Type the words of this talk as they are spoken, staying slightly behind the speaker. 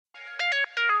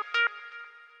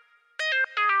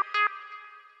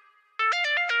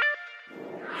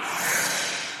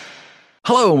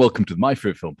Hello and welcome to the My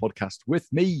Favourite Film podcast with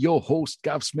me, your host,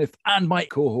 Gav Smith, and my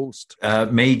co-host,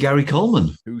 me, Gary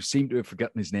Coleman, who seemed to have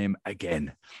forgotten his name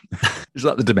again. Is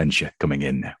that the dementia coming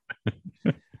in now?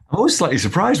 I'm always slightly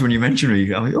surprised when you mention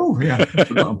me. I'm like, oh, yeah, I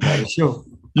forgot I'm part of the show.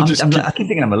 I keep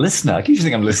thinking I'm a listener. I keep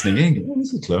thinking I'm listening in. Oh,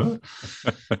 this is clever.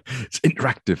 It's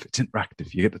interactive. It's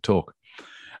interactive. You get to talk.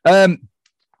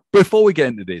 Before we get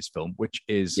into today's film, which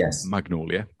is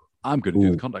Magnolia, I'm going to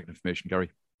do the contact information,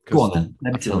 Gary. Go on then.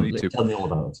 Let me tell me all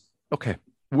about it. Okay.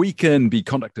 We can be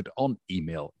contacted on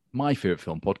email,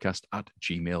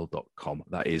 myfavoritefilmpodcast@gmail.com.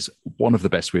 That is one of the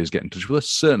best ways to get in touch with us.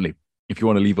 Certainly, if you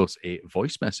want to leave us a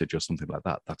voice message or something like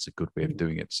that, that's a good way of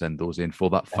doing it. Send those in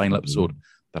for that final episode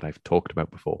that I've talked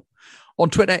about before. On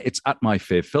Twitter, it's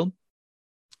 @myfavfilm.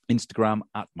 Instagram,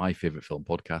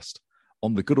 @myfavoritefilmpodcast.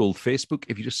 On the good old Facebook,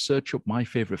 if you just search up My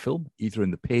Favorite Film, either in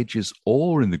the pages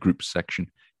or in the groups section,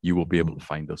 you will be able to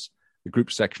find us. The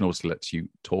group section also lets you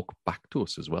talk back to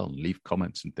us as well and leave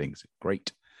comments and things.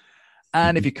 Great.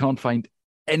 And if you can't find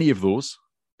any of those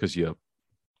because you're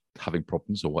having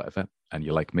problems or whatever, and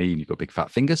you're like me and you've got big fat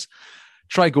fingers,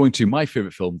 try going to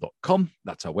myfavoritefilm.com.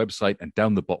 That's our website. And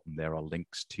down the bottom, there are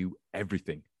links to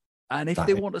everything. And if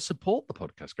they want to support the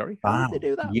podcast, Gary, how do they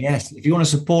do that? Yes. If you want to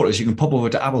support us, you can pop over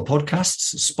to Apple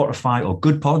Podcasts, Spotify, or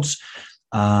Good Pods.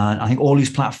 I think all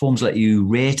these platforms let you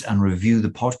rate and review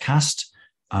the podcast.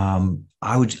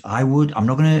 I would, I'm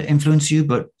not going to influence you,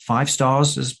 but 5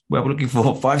 stars is where we're looking for.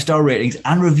 5-star ratings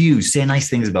and reviews. Say nice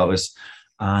things about us.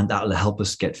 And that'll help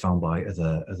us get found by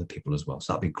other people as well.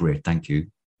 So that'd be great. Thank you.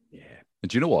 Yeah. And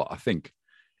do you know what? I think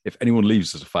if anyone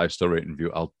leaves us a 5-star rating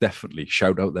review, I'll definitely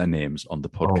shout out their names on the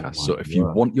podcast. So if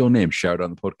you want your name shouted out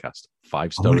on the podcast,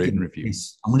 5-star rating review.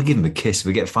 I'm going to give him a kiss. If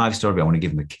we get 5-star review, I want to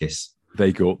give him a kiss. There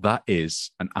you go. That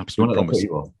is an absolute promise.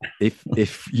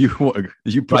 If you want,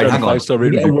 you put out a 5-star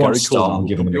rating review, Gary Coleman, I'm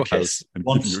giving him a kiss.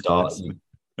 1 star.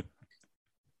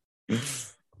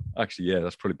 Actually, yeah,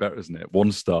 that's probably better, isn't it?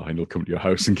 1 star, and he'll come to your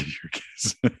house and give you a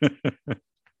kiss.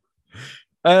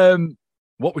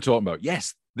 What we're talking about?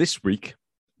 Yes, this week,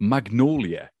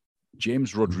 Magnolia.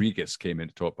 James Rodrigues came in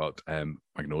to talk about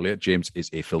Magnolia. James is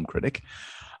a film critic.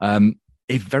 A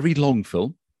very long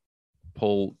film.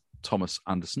 Paul Thomas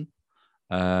Anderson.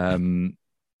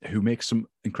 Who makes some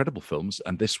incredible films,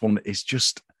 and this one is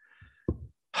just...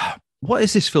 What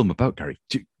is this film about, Gary?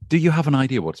 Do you have an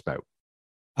idea what it's about?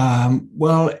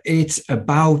 Well, it's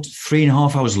about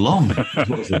 3.5 hours long. That's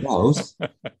what it's about.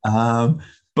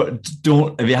 But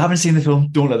if you haven't seen the film,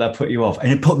 don't let that put you off.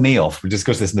 And it put me off. We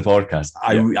discussed this in the podcast.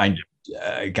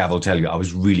 Gav will tell you, I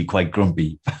was really quite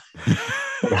grumpy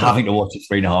having to watch a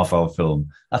 3.5 hour film.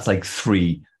 That's like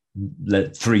three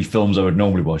films I would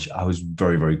normally watch. I was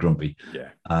very, very grumpy.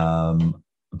 Yeah.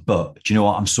 But do you know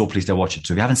what? I'm so pleased I watched it.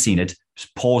 So if you haven't seen it,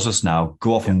 just pause us now,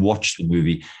 go off and watch the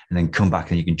movie, and then come back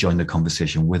and you can join the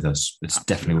conversation with us. It's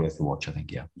definitely worth the watch, I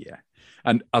think. Yeah. Yeah.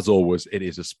 And as always, it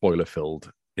is a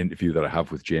spoiler-filled interview that I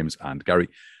have with James and Gary.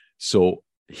 So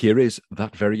here is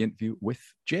that very interview with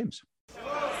James.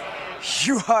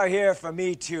 You are here for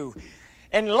me to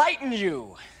enlighten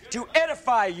you, to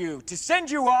edify you, to send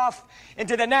you off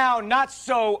into the now not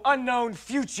so unknown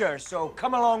future. So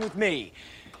come along with me.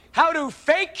 How to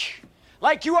fake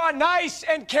like you are nice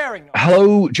and caring.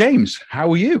 Hello, James. How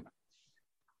are you?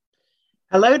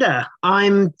 Hello there.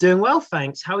 I'm doing well,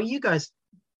 thanks. How are you guys?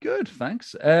 Good,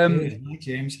 thanks. Hi,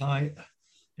 James. Hi.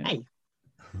 Hey.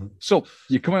 So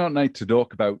you're coming out tonight to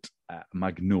talk about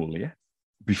Magnolia.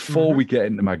 Before we get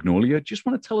into Magnolia, just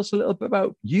want to tell us a little bit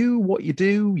about you, what you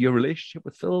do, your relationship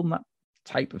with film, that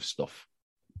type of stuff.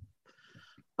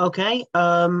 Okay.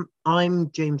 I'm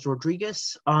James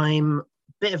Rodrigues. I'm a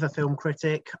bit of a film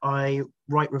critic. I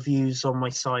write reviews on my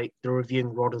site,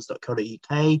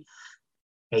 thereviewingrodders.co.uk.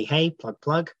 Hey,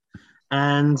 plug.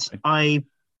 And I'm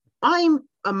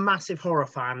a massive horror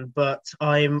fan, but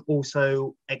I'm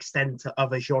also extend to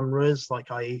other genres. Like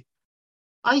I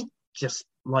just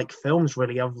like films,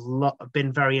 really. I've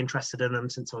been very interested in them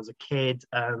since I was a kid,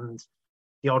 and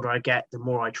the older I get, the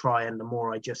more I try and the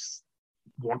more I just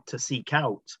want to seek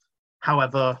out.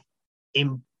 However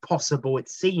impossible it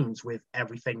seems with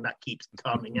everything that keeps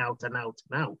coming out and out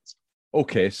and out.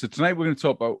 Okay, so tonight we're going to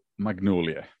talk about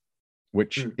Magnolia,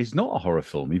 which is not a horror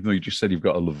film, even though you just said you've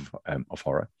got a love of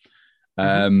horror.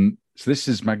 So this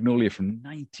is Magnolia from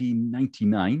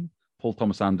 1999, Paul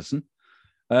Thomas Anderson.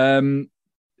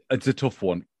 It's a tough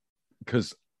one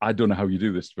because I don't know how you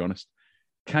do this, to be honest.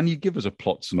 Can you give us a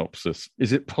plot synopsis?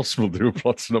 Is it possible to do a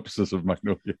plot synopsis of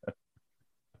Magnolia?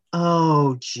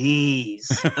 Oh, geez.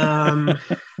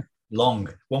 Long.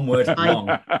 One word,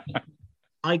 long.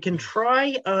 I can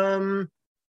try.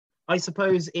 I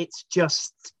suppose it's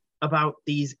just about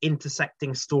these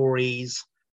intersecting stories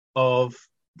of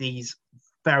these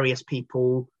various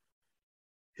people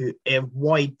who, a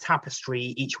wide tapestry,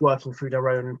 each working through their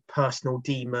own personal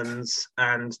demons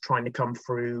and trying to come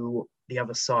through the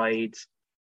other side,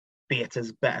 be it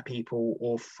as better people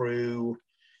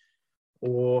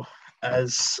or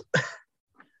as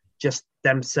just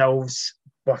themselves,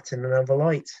 but in another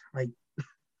light.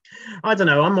 I don't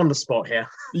know. I'm on the spot here.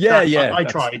 Yeah, I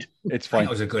tried. It's fine. It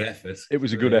was a good effort. It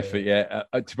was a good effort. Yeah.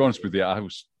 To be honest with you, I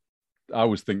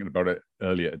was thinking about it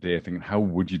earlier today, thinking, how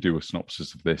would you do a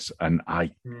synopsis of this? And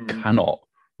I cannot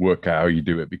work out how you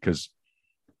do it because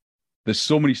there's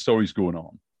so many stories going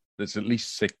on. There's at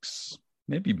least 6,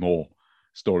 maybe more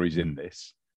stories in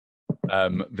this.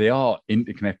 They are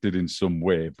interconnected in some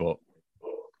way, but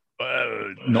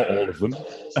not all of them.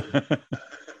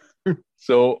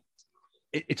 So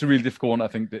it's a really difficult one, I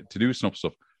think, to do a synopsis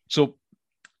of. So,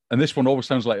 and this one always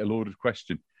sounds like a loaded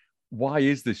question. Why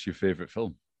is this your favourite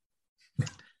film?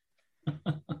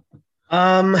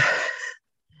 I'm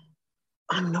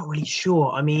not really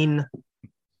sure. I mean,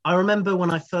 I remember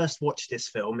when I first watched this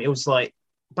film, it was like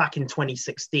back in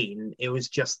 2016. It was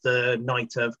just the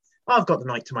night of, I've got the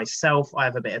night to myself. I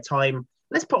have a bit of time.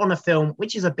 Let's put on a film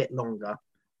which is a bit longer.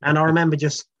 And I remember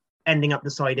just ending up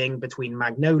deciding between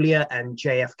Magnolia and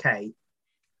JFK.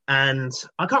 And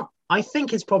I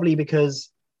think it's probably because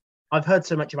I've heard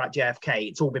so much about JFK,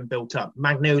 it's all been built up.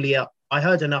 Magnolia, I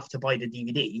heard enough to buy the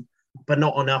DVD, but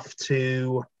not enough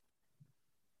to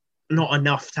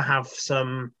have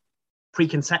some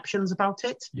preconceptions about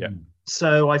it. Yeah.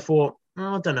 So I thought,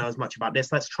 I don't know as much about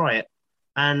this. Let's try it.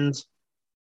 And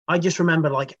I just remember,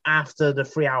 like, after the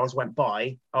 3 hours went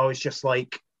by, I was just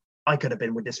like, I could have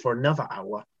been with this for another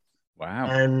hour. Wow.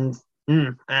 And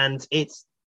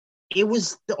it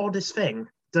was the oddest thing.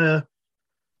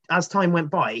 As time went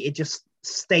by, it just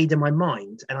stayed in my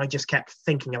mind, and I just kept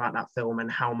thinking about that film and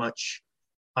how much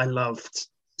I loved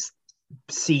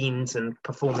scenes and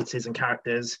performances and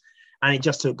characters. And it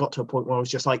just got to a point where I was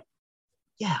just like,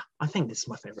 yeah, I think this is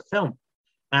my favorite film.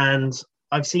 And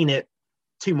I've seen it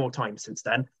 2 more times since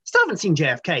then. Still haven't seen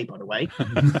JFK, by the way,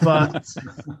 but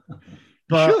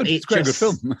it's quite a good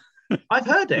film. I've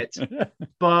heard it,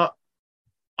 but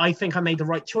I think I made the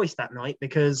right choice that night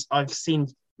because I've seen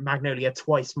Magnolia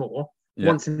twice more,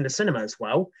 once in the cinema as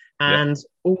well. And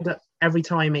every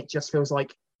time it just feels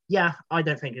like, yeah, I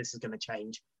don't think this is going to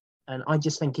change. And I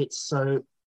just think it's one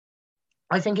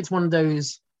of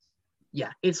those,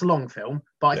 it's a long film,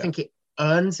 but I think it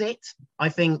earns it. I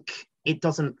think it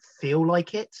doesn't feel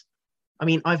like it. I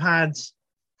mean, I've had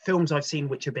films I've seen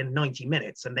which have been 90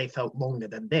 minutes and they felt longer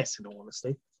than this, in all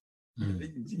honesty.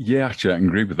 Yeah, actually, I can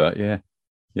agree with that. Yeah.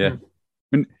 I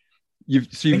mean, when you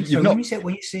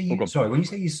say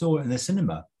you saw it in the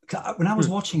cinema, when I was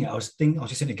watching it, I was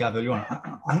just saying to Gav earlier on,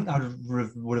 I think I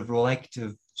would have liked to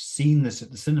have seen this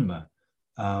at the cinema,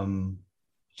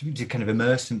 to kind of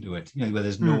immerse into it, where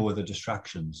there's no other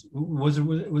distractions. Was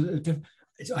it different?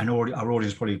 I know our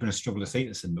audience probably going to struggle to see it at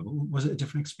the cinema, but was it a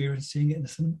different experience seeing it in the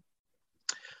cinema?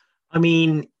 I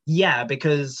mean, yeah,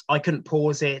 because I couldn't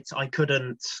pause it. I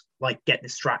couldn't get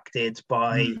distracted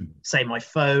by, say, my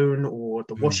phone or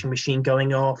the washing machine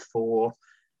going off or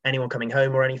anyone coming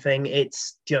home or anything.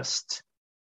 It's just,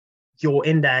 you're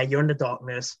in there, you're in the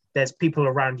darkness. There's people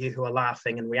around you who are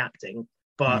laughing and reacting,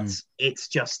 but it's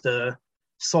just a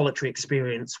solitary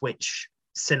experience, which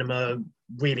cinema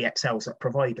really excels at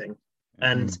providing.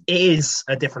 And it is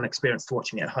a different experience to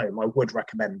watching it at home. I would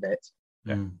recommend it.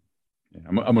 Yeah.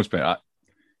 I must admit,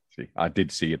 I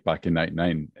did see it back in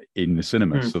 '99 in the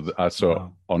cinema. So I saw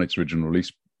it on its original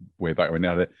release way back when it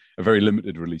had a very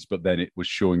limited release, but then it was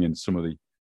showing in some of the,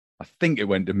 I think it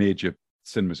went to major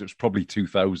cinemas. It was probably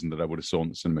 2000 that I would have saw in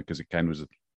the cinema because it kind of was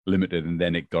limited and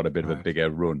then it got a bit of a bigger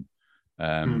run.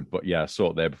 But yeah, I saw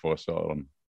it there before I saw it on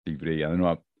DVD. And I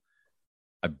know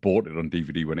I bought it on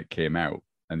DVD when it came out,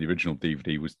 and the original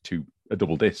DVD was a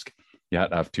double disc. You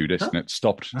had to have 2 discs, and it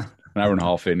stopped an hour and a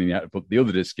half in, and you had to put the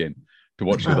other disc in to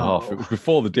watch the other half. It was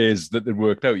before the days that they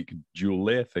worked out you could dual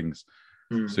layer things.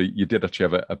 So you did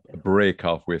actually have a break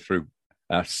halfway through.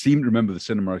 I seem to remember the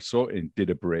cinema I saw it in did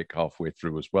a break halfway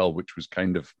through as well, which was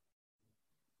kind of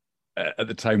at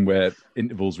the time where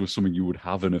intervals were something you would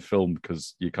have in a film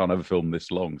because you can't have a film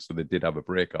this long. So they did have a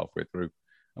break halfway through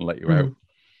and let you out.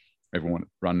 Everyone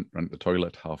ran to the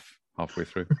toilet halfway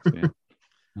through.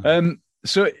 So,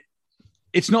 so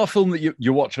it's not a film that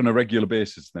you watch on a regular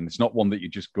basis, then. It's not one that you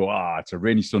just go, it's a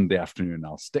rainy Sunday afternoon,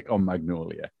 I'll stick on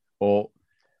Magnolia. Or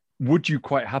would you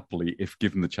quite happily, if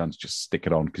given the chance, just stick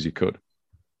it on because you could?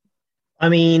 I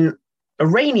mean, a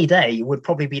rainy day would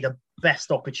probably be the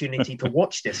best opportunity to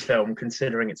watch this film,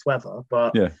 considering its weather.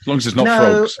 But yeah, as long as it's not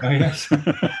No. frogs. Oh, yes.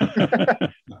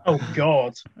 oh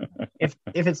God, if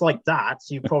it's like that,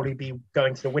 you'd probably be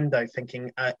going to the window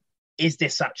thinking, "Is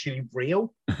this actually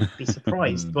real?" Be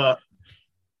surprised, but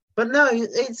no,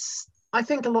 it's. I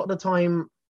think a lot of the time,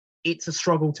 it's a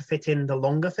struggle to fit in the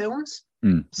longer films.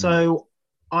 So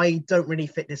I don't really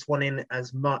fit this one in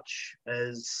as much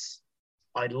as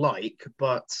I'd like,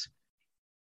 but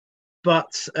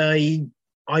I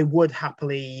would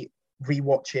happily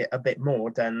rewatch it a bit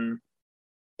more than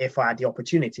if I had the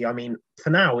opportunity. I mean, for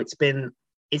now, it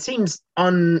seems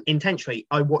unintentionally,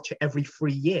 I watch it every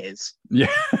 3 years. Yeah.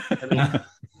 I mean,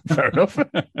 Fair enough.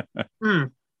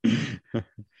 mm,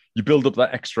 You build up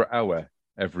that extra hour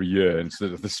every year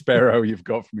instead of the spare hour you've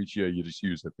got from each year, you just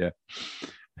use it. Yeah.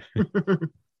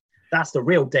 that's the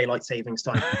real daylight savings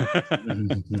time.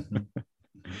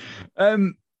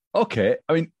 Okay.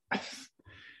 I mean,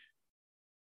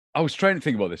 I was trying to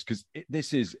think about this because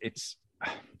it's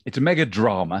a mega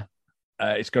drama.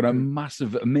 It's got a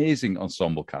massive, amazing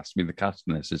ensemble cast. I mean, the cast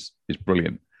in this is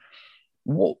brilliant.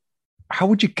 How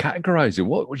would you categorize it?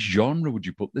 What genre would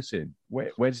you put this in?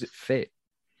 Where does it fit?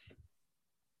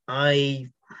 I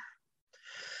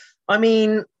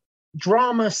mean,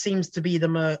 drama seems to be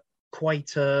drama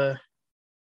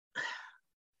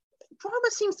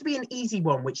seems to be an easy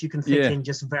one, which you can fit in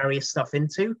just various stuff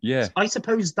into. Yeah. I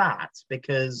suppose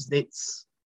because it's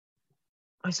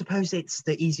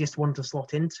the easiest one to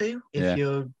slot into if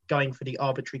you're going for the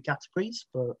arbitrary categories.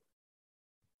 But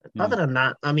other than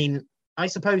that, I mean, I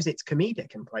suppose it's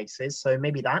comedic in places, so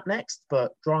maybe that next.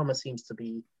 But drama seems to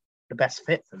be the best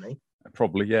fit for me.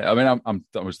 Probably, yeah. I mean,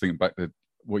 I was thinking back to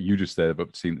what you just said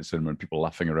about seeing the cinema and people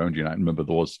laughing around you. And I remember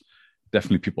there was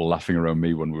definitely people laughing around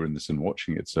me when we were in the cinema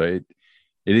watching it. So it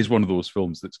is one of those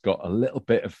films that's got a little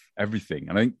bit of everything.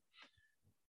 And I think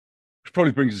which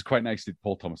probably brings us quite nicely to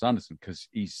Paul Thomas Anderson, because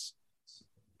he's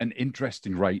an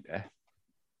interesting writer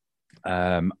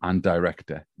and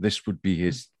director. This would be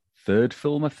his third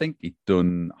film, I think. He'd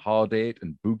done Hard Eight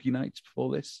and Boogie Nights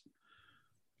before this,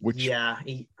 which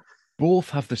both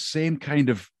have the same kind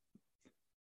of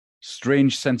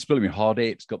strange sensibility. I mean, Hard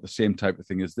Eight's got the same type of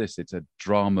thing as this. It's a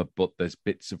drama, but there's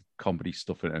bits of comedy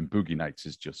stuff in it. And Boogie Nights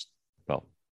is just, well,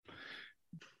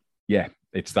 yeah,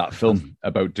 it's that film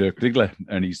about Dirk Diggler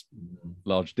and his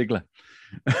large Diggler.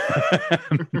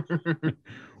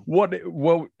 What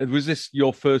was this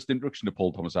your first introduction to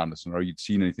Paul Thomas Anderson, or you'd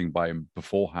seen anything by him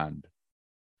beforehand?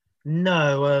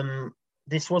 No,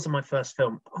 this wasn't my first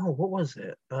film. Oh, what was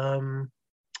it?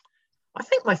 I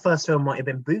think my first film might have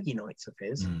been Boogie Nights of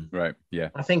his. Right, yeah.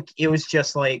 I think it was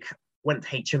just like, went to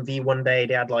HMV one day,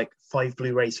 they had like 5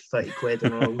 Blu-rays for 30 quid,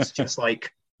 and I was just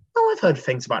like, oh, I've heard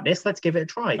things about this, let's give it a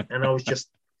try. And I was just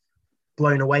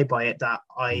blown away by it, that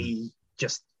I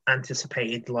just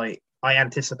anticipated the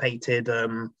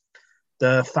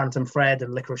Phantom Thread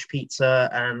and Licorice Pizza,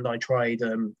 and I tried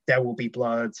There Will Be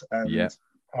Blood and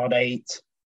Hard Eight.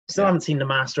 Still haven't seen The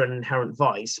Master and Inherent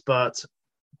Vice, but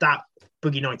that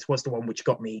Boogie Nights was the one which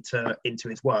got me into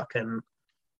his work,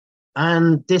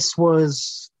 and this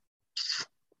was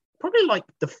probably like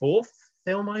the 4th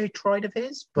film I tried of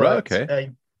his. But, right,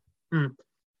 okay.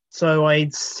 So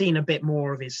I'd seen a bit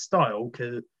more of his style.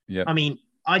 Because I mean,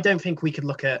 I don't think we could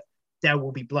look at There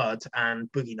Will Be Blood and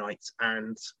Boogie Nights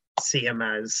and see him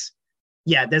as,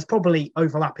 there's probably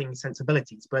overlapping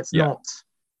sensibilities, but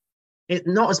it's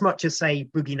not as much as, say,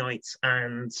 Boogie Nights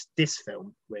and this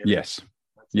film. Really. Yes.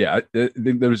 Yeah,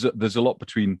 there's a lot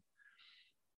between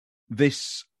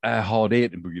this Hard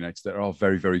Eight and Boogie Nights that are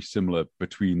very, very similar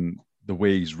between the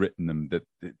way he's written them, the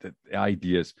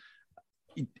ideas.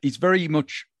 He's very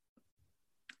much,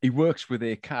 he works with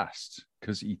a cast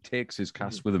because he takes his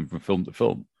cast with him from film to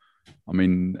film. I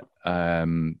mean,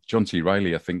 John C.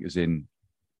 Reilly, I think, is in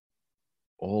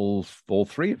all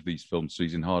 3 of these films. So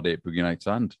he's in Hard Eight, Boogie Nights,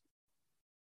 and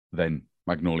then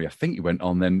Magnolia. I think he went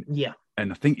on then. Yeah.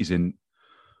 And I think is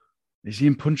he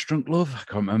in Punch Drunk Love? I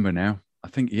can't remember now. I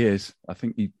think he is. I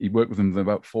think he worked with them in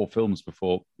about 4 films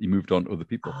before he moved on to other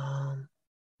people.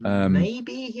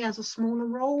 Maybe he has a smaller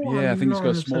role. Yeah, I think he's got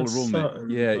a smaller role.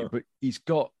 But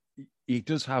he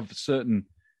does have a certain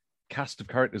cast of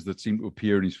characters that seem to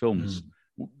appear in his films.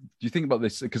 Do you think about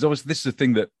this? Because obviously this is a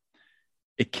thing that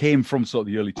it came from sort of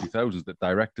the early 2000s, that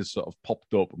directors sort of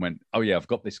popped up and went, oh yeah, I've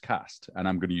got this cast and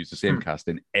I'm going to use the same cast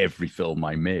in every film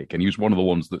I make. And he was one of the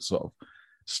ones that sort of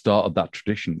started that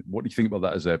tradition. What do you think about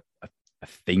that as a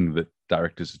thing that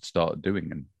directors had started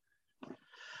doing? And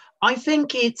I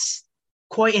think it's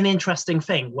quite an interesting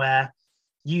thing where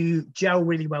you gel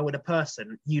really well with a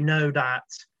person. You know that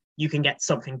you can get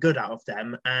something good out of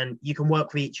them, and you can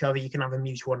work with each other. You can have a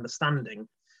mutual understanding.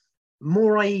 The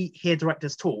more I hear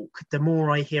directors talk, the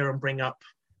more I hear them bring up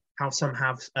how some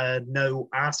have a no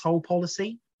asshole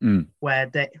policy, where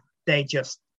they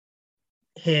just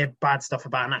hear bad stuff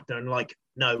about an actor and like,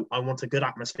 no, I want a good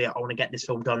atmosphere. I want to get this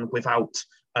film done without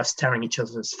us tearing each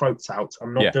other's throats out.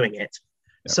 I'm not doing it.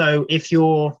 Yeah. So if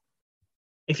you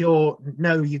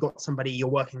got somebody you're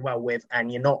working well with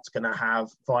and you're not going to have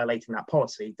violating that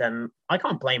policy, then I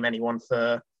can't blame anyone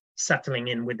for settling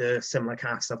in with a similar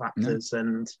cast of actors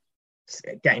and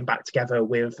getting back together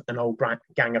with an old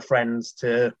gang of friends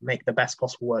to make the best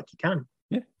possible work you can.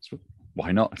 Yeah,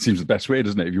 why not? It seems the best way,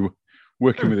 doesn't it? If you're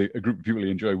working with a group of people you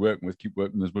enjoy working with, keep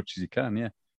working as much as you can. Yeah,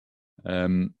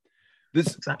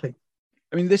 exactly.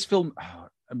 I mean, this film,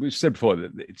 we've said before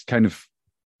that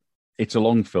it's a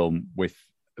long film with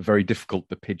very difficult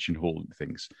to pigeonhole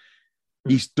things.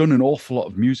 He's done an awful lot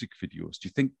of music videos. Do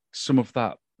you think some of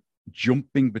that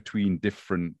jumping between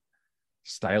different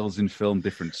styles in film,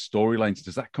 different storylines,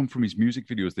 does that come from his music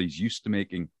videos that he's used to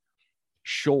making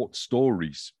short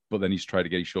stories, but then he's tried to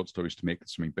get his short stories to make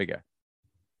something bigger?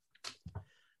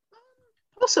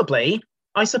 Possibly.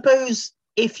 I suppose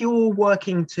if you're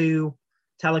working to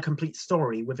tell a complete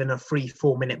story within a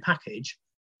 3-4 minute package,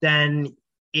 then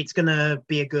it's going to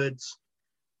be a good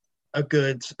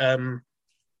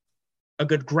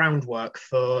groundwork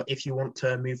for if you want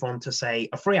to move on to, say,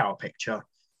 a 3-hour picture.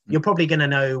 You're probably going to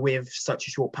know with such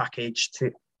a short package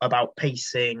about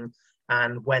pacing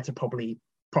and where to probably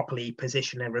properly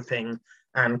position everything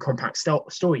and compact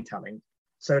storytelling,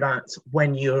 so that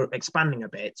when you're expanding a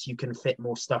bit, you can fit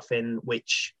more stuff in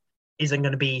which isn't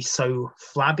going to be so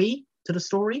flabby to the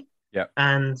story. Yeah.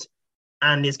 And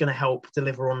is going to help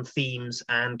deliver on themes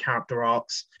and character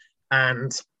arcs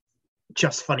and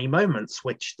just funny moments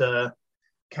which the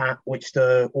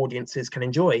audiences can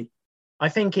enjoy. I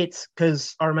think it's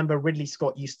because I remember Ridley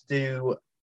Scott used to do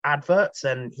adverts,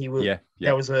 and he was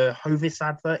there was a Hovis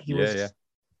advert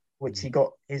which he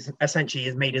got essentially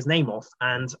has made his name off,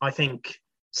 and I think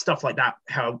stuff like that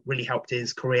really helped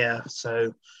his career.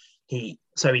 So he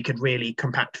could really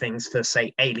compact things for,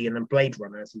 say, Alien and Blade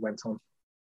Runner as he went on.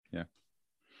 Yeah.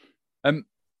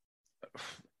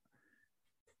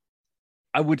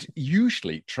 I would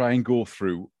usually try and go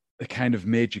through a kind of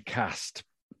major cast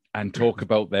and talk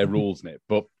about their roles in it,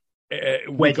 but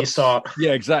where do you start?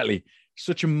 Yeah, exactly.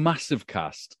 Such a massive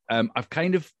cast. I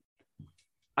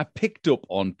picked up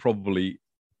on probably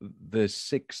the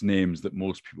 6 names that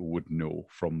most people would know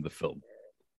from the film.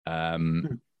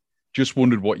 Just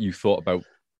wondered what you thought about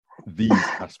these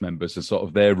cast members and sort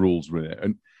of their roles in it.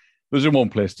 And there's one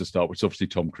place to start, which is obviously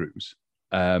Tom Cruise.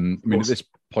 I mean, at this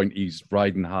point, he's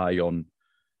riding high on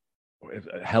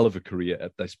a hell of a career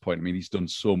at this point. I mean, he's done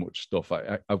so much stuff.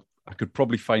 I could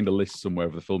probably find a list somewhere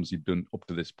of the films he'd done up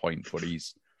to this point, but he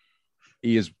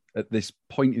is at this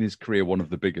point in his career one of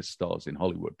the biggest stars in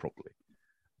Hollywood, probably.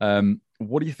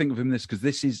 What do you think of him in this? Because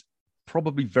this is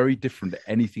probably very different to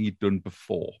anything he'd done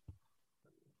before.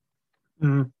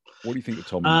 What do you think of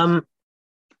Tom?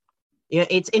 Yeah,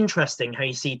 it's interesting how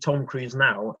you see Tom Cruise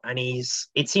now, and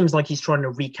it seems like he's trying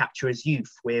to recapture his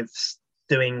youth with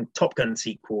doing Top Gun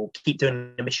sequel, keep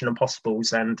doing the Mission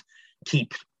Impossibles, and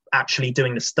keep actually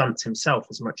doing the stunts himself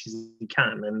as much as he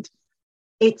can. And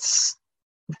it's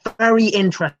very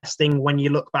interesting when you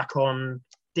look back on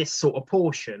this sort of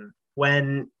portion,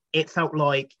 when it felt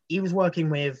like he was working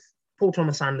with Paul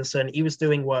Thomas Anderson, he was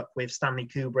doing work with Stanley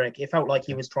Kubrick. It felt like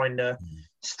he was trying to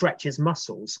stretch his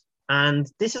muscles. And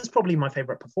this is probably my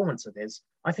favorite performance of his.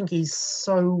 I think he's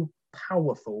so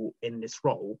powerful in this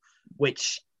role,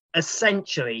 which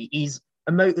essentially he's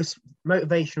a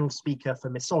motivational speaker for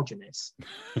misogynists.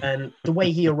 And the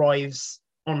way he arrives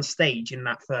on stage in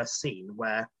that first scene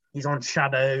where he's on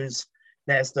shadows,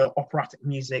 there's the operatic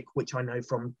music, which I know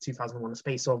from 2001: A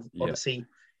Space Odyssey. Yeah.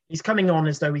 He's coming on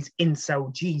as though he's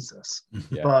incel Jesus.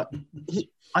 Yeah. But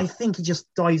I think he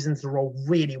just dives into the role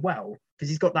really well, because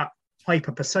he's got that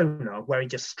hyper persona where he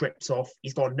just strips off.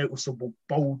 He's got a noticeable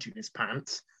bulge in his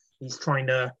pants. He's trying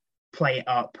to play it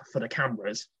up for the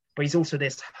cameras, but he's also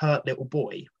this hurt little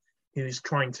boy who's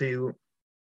trying to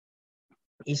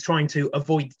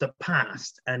avoid the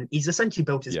past, and he's essentially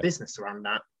built his business around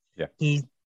that.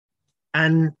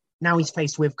 And now he's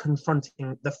faced with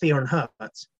confronting the fear and hurt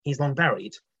he's long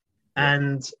buried.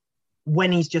 And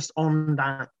when he's just on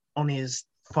his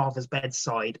father's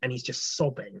bedside and he's just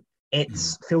sobbing, it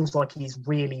feels like he's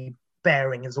really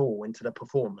bearing his all into the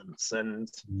performance. And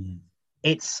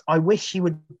I wish he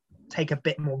would take a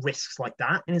bit more risks like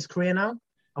that in his career now.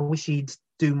 I wish he'd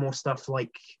do more stuff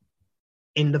like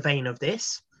in the vein of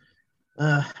this.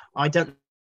 I don't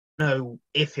know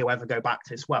if he'll ever go back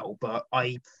to this well, but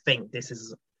I think this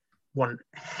is one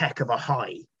heck of a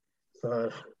high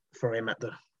for him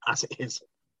as it is.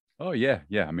 Oh yeah.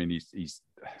 I mean, he's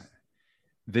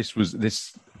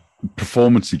this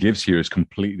performance he gives here is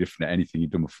completely different to anything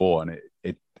he'd done before,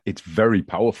 and it's very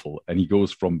powerful. And he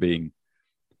goes from being,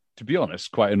 to be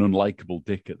honest, quite an unlikable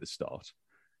dick at the start,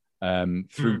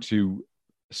 through to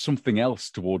something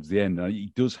else towards the end. And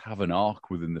he does have an arc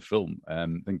within the film. I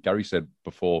think Gary said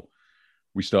before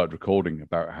we started recording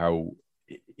about how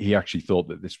he actually thought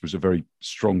that this was a very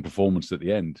strong performance at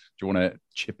the end. Do you want to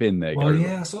chip in there, Well, Gary?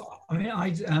 yeah. So I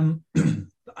mean,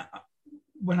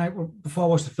 before I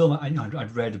watched the film,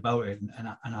 I'd read about it,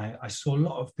 and I saw a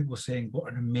lot of people saying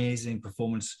what an amazing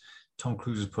performance Tom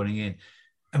Cruise was putting in.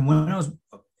 And when I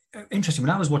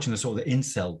was watching the sort of the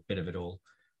incel bit of it all,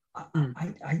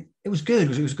 it was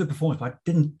good. It was a good performance, but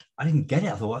I didn't get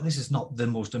it. I thought, well, this is not the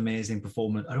most amazing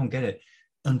performance. I don't get it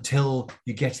until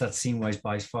you get to that scene where he's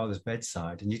by his father's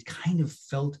bedside, and you kind of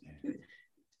felt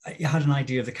you had an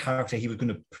idea of the character he was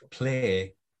going to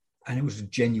play, and it was a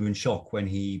genuine shock when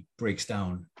he breaks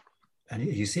down, and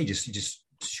you see, he just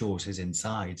shows his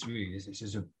insides. Really, it's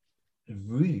just a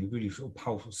really, really sort of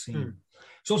powerful scene.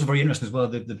 It's also very interesting as well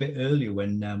the bit earlier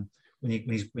when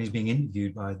he's being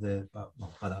interviewed by the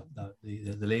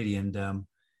lady, and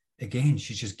again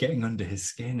she's just getting under his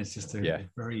skin. It's just a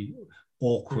very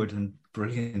awkward and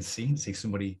brilliant scene to see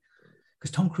somebody,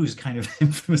 because Tom Cruise is kind of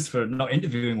infamous for not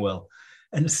interviewing well,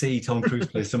 and to see Tom Cruise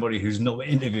play somebody who's not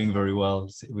interviewing very well,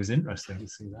 it was interesting to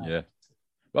see that. Yeah,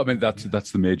 well, I mean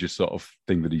that's the major sort of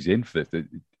thing that he's in for this.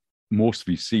 Most of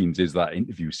his scenes is that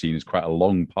interview scene is quite a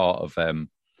long part of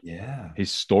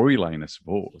his storyline, I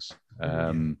suppose.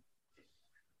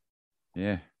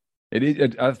 Yeah, it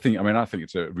is. I think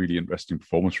it's a really interesting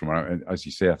performance from him. And as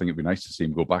you say, I think it'd be nice to see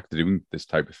him go back to doing this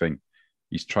type of thing.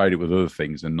 He's tried it with other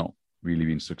things and not really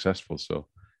been successful. So,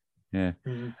 yeah.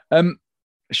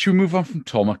 Should we move on from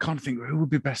Tom? I can't think who would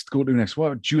be best to go to next. What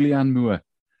about Julianne Moore?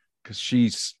 Because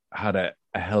she's had a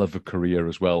hell of a career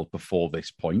as well before this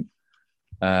point.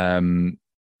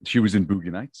 She was in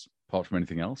Boogie Nights, apart from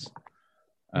anything else.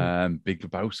 Big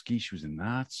Lebowski, she was in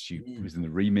that. She was in the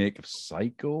remake of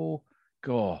Psycho.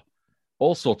 God,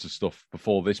 all sorts of stuff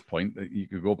before this point. You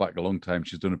could go back a long time.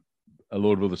 She's done a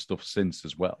load of other stuff since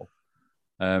as well.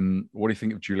 What do you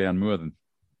think of Julianne Moore then?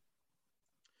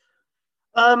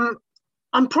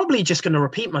 I'm probably just going to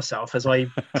repeat myself, as I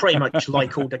pretty much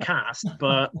like all the cast,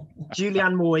 but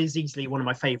Julianne Moore is easily one of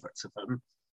my favourites of them.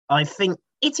 I think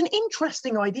it's an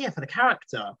interesting idea for the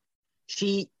character.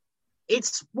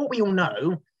 It's what we all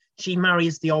know. She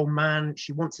marries the old man.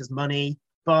 She wants his money,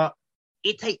 but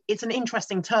it's an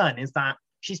interesting turn. Is that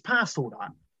she's past all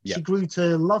that. Yeah. She grew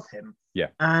to love him. Yeah,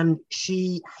 and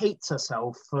she hates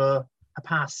herself for her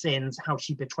past sins, how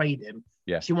she betrayed him.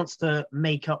 Yeah, she wants to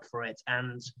make up for it,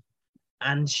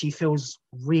 and she feels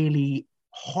really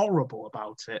horrible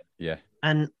about it. Yeah,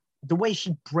 and the way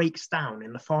she breaks down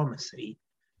in the pharmacy.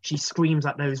 She screams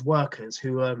at those workers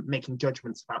who are making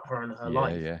judgments about her and her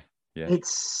life. Yeah.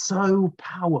 It's so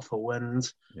powerful. And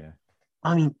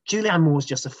I mean, Julianne Moore's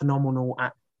just a phenomenal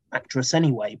actress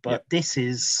anyway, but this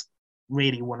is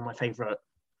really one of my favorite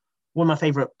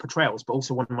portrayals, but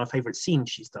also one of my favorite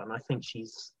scenes she's done. I think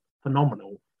she's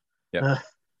phenomenal. Yeah.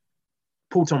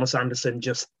 Paul Thomas Anderson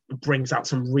just brings out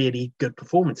some really good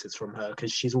performances from her,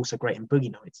 because she's also great in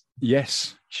Boogie Nights.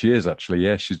 Yes, she is actually.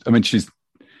 Yeah, she's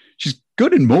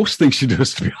good in most things she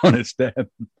does, to be honest.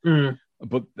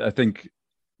 But I think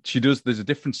she does. There's a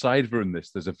different side of her in this.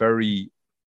 There's a very,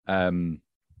 I don't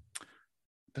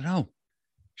know.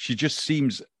 She just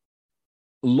seems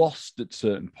lost at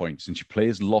certain points, and she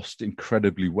plays lost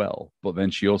incredibly well. But then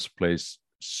she also plays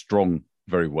strong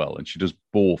very well, and she does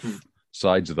both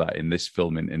sides of that in this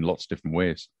film in lots of different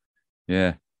ways.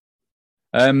 Yeah.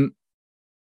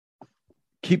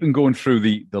 Keeping going through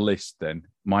the list, then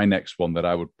my next one that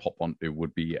I would pop onto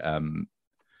would be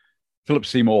Philip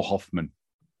Seymour Hoffman,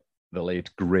 the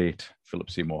late great Philip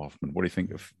Seymour Hoffman. What do you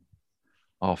think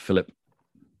of Philip?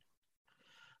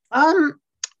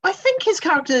 I think his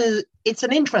character, it's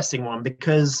an interesting one,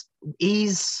 because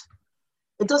it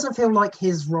doesn't feel like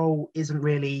his role isn't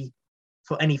really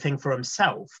for anything for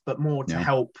himself, but more to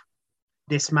help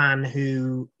this man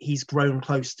who he's grown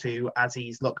close to as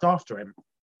he's looked after him.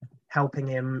 Helping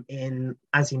him in,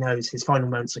 as he knows, his final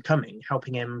moments are coming,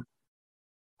 helping him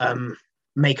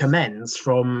make amends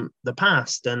from the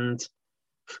past. And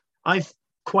I've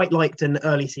quite liked an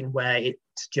early scene where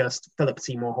it's just Philip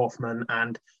Seymour Hoffman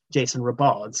and Jason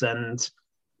Robards, and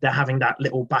they're having that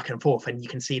little back and forth, and you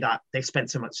can see that they've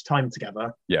spent so much time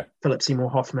together. Yeah. Philip Seymour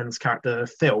Hoffman's character,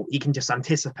 Phil, he can just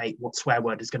anticipate what swear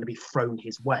word is going to be thrown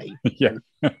his way. Yeah.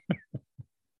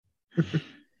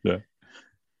 Yeah.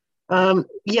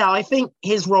 I think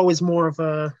his role is more of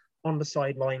a on the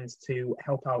sidelines to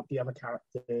help out the other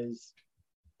characters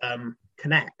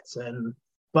connect,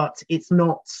 but he's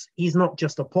not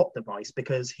just a plot device,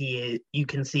 because you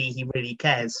can see he really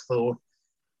cares for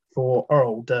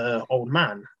Earl, the old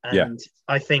man, and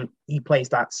I think he plays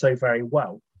that so very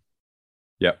well.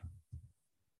 Yeah.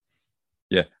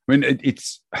 I mean,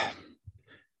 it's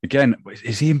again,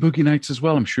 is he in Boogie Nights as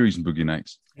well? I'm sure he's in Boogie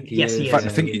Nights. Yes, he is. In fact, I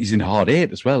think he's in Hard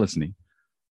 8 as well, isn't he?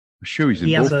 I'm sure he's in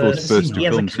both those first two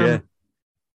films.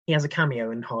 He has a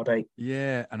cameo in Hard 8.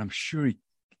 Yeah, and I'm sure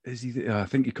I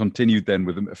think he continued then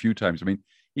with him a few times. I mean,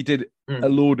 he did a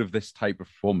load of this type of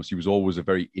performance. He was always a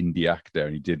very indie actor,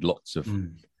 and he did lots of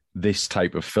this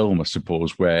type of film, I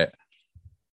suppose, where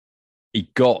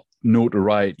he got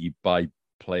notoriety by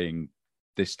playing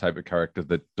this type of character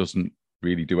that doesn't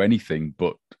really do anything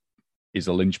but is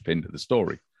a linchpin to the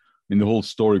story. I mean, the whole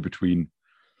story between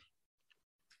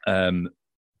Julianne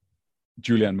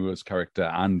Moore's character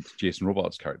and Jason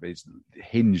Robards' character is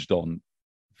hinged on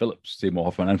Philip Seymour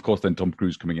Hoffman, and of course then Tom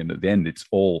Cruise coming in at the end. It's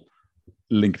all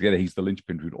linked together. He's the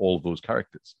linchpin between all of those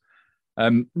characters.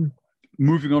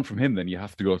 Moving on from him, then you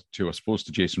have to go to, I suppose,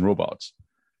 to Jason Robards,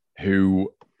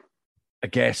 who I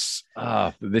guess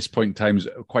at this point in time is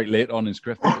quite late on in his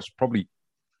career. I think it was probably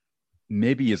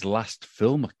maybe his last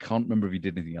film. I can't remember if he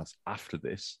did anything else after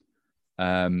this.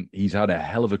 He's had a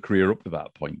hell of a career up to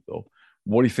that point, though.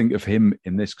 What do you think of him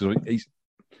in this? Because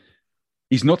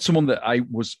he's not someone that I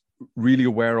was really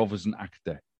aware of as an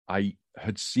actor. I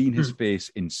had seen his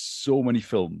face in so many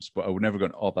films, but I would never go,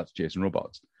 oh, that's Jason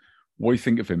Robards. What do you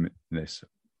think of him in this?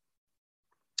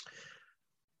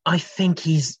 I think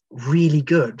he's really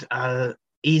good.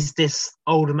 He's this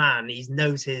older man. He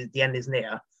knows the end is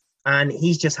near, and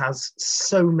he just has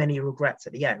so many regrets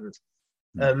at the end.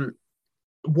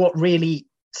 What really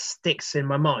sticks in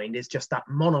my mind is just that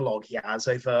monologue he has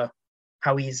over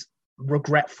how he's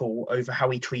regretful over how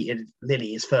he treated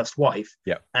Lily, his first wife,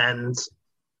 and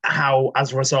how,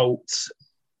 as a result,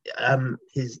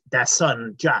 their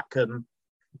son Jack,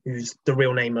 who's the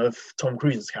real name of Tom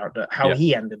Cruise's character, how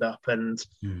he ended up, and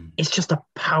it's just a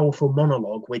powerful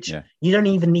monologue, which you don't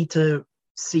even need to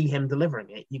see him delivering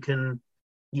it.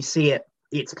 You see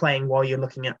it's playing while you're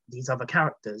looking at these other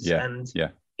characters, and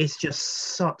it's just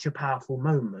such a powerful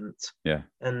moment.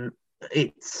 And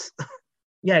it's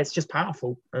just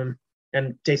powerful.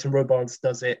 And Jason Robards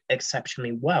does it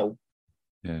exceptionally well.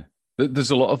 Yeah,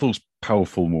 there's a lot of those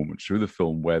powerful moments through the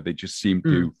film where they just seem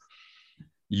to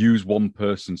use one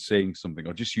person saying something,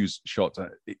 or just use shots.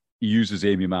 It uses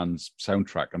Amy Mann's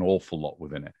soundtrack an awful lot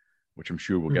within it, which I'm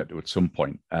sure we'll get to at some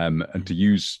point. And to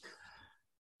use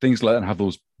things like that and have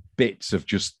those bits of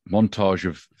just montage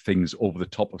of things over the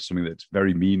top of something that's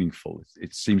very meaningful.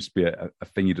 It seems to be a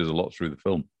thing he does a lot through the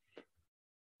film.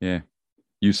 Yeah.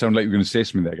 You sound like you're going to say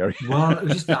something there, Gary. Well, it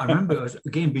was just I remember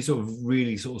again being sort of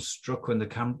really sort of struck when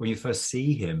when you first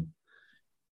see him,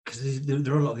 because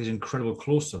there are a lot of these incredible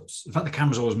close-ups. In fact, the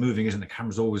camera's always moving, isn't it? The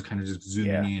camera's always kind of just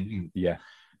zooming in. Yeah.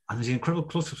 And there's incredible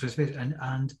close-ups of his face,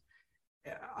 and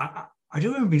I do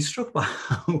remember being struck by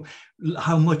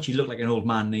how much he looked like an old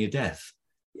man near death.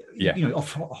 Yeah. You know,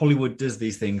 Hollywood does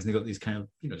these things, and they've got these kind of,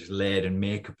 just layered and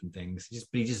makeup and things.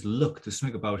 But he just looked, there's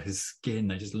something about his skin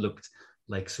that just looked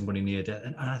like somebody near death.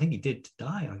 And I think he did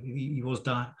die. He was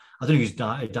I don't know if he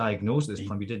was diagnosed at this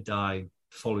point, but he did die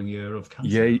the following year of cancer.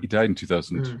 Yeah, he died in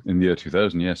 2000, in the year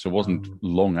 2000, yeah. So it wasn't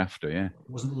long after, yeah. It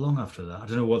wasn't long after that. I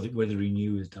don't know whether he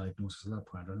knew his diagnosis at that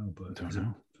point. I don't know, but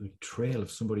the trail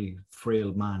of somebody,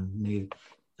 frail man, near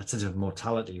that sense of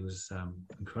mortality was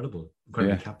incredibly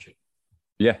captured.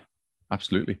 Yeah,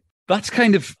 absolutely. That's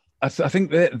kind of, I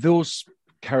think those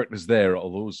characters there, or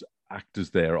those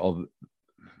actors there, are,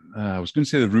 I was going to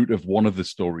say the root of one of the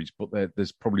stories, but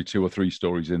there's probably 2 or 3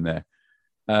 stories in there.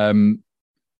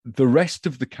 The rest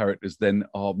of the characters then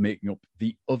are making up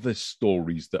the other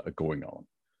stories that are going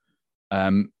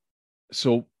on.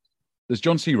 So there's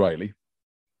John C. Reilly,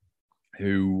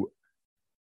 who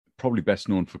probably best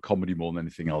known for comedy more than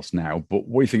anything else now. But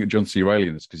what do you think of John C. Reilly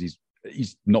in this? Because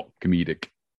he's not comedic,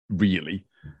 really.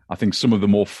 I think some of the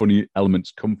more funny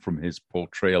elements come from his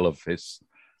portrayal of his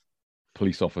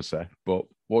police officer. But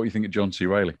what do you think of John C.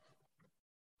 Reilly?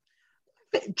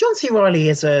 John C. Reilly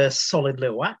is a solid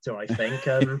little actor, I think.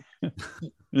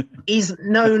 He's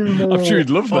known more... I'm sure you'd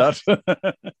love that.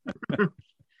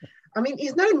 I mean,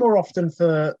 he's known more often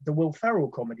for the Will Ferrell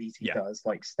comedies he does,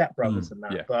 like Step Brothers and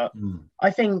that. Yeah. But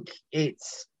I think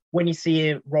it's when you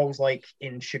see roles like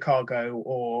in Chicago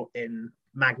or in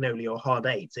Magnolia or Hard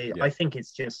Eight, I think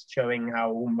it's just showing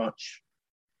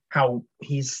how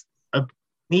he's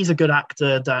a good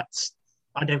actor that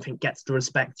I don't think gets the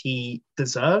respect he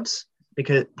deserves,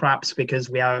 because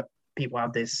people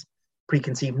have this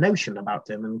preconceived notion about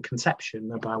him and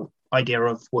conception about idea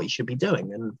of what he should be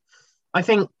doing. And I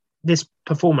think this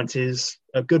performance is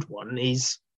a good one.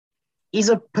 He's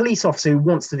a police officer who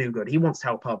wants to do good. He wants to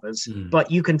help others,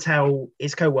 but you can tell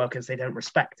his co-workers, they don't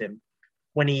respect him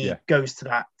when he goes to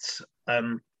that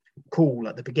call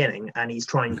at the beginning and he's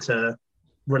trying to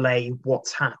relay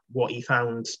what he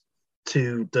found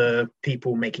to the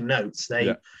people making notes.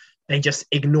 They just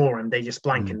ignore him. They just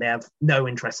blank him. They have no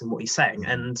interest in what he's saying.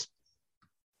 And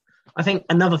I think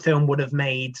another film would have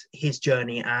made his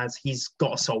journey as he's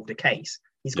got to solve the case.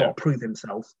 He's got to prove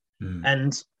himself.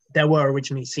 And there were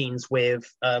originally scenes with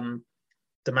the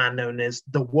man known as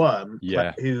the Worm,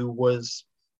 who was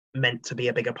meant to be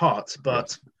a bigger part.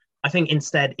 But I think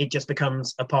instead it just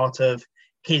becomes a part of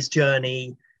his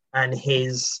journey and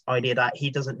his idea that he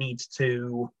doesn't need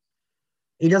to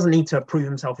prove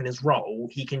himself in his role.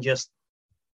 He can just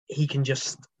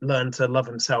learn to love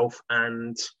himself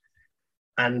and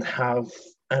have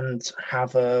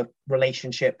a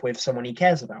relationship with someone he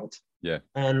cares about. Yeah.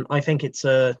 And I think it's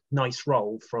a nice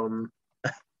role from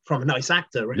a nice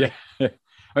actor. Really. Yeah.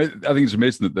 I think it's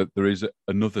amazing that there is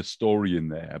another story in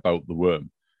there about the Worm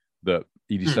that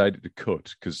he decided to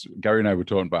cut, because Gary and I were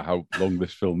talking about how long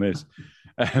this film is.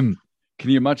 Can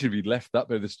you imagine if he'd left that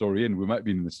bit of the story in? We might have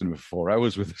been in the cinema for 4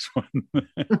 hours with this one.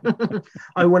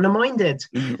 I wouldn't have minded.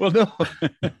 Well, no.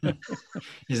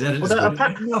 Is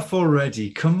that enough already?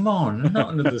 Come on,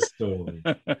 not another story.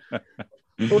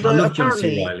 Although I love John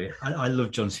C. Reilly. I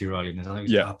love John C. Reilly. I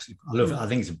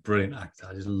think he's a brilliant actor.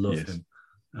 I just love him.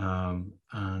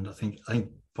 And I think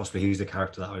possibly he's the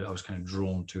character that I was kind of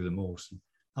drawn to the most. And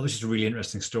that was just a really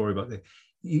interesting story about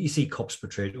you see cops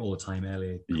portrayed all the time,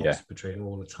 LA cops portrayed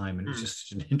all the time, and it was just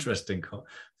such an interesting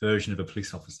version of a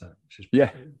police officer, which is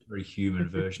a very human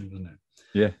version, isn't it?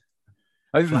 Yeah.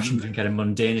 Flashing between kind of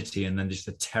mundanity and then just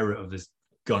the terror of this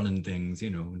gun and things,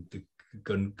 the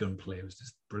gunplay was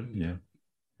just brilliant.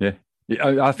 Yeah.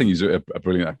 I think he's a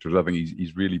brilliant actor. I think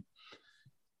he's really,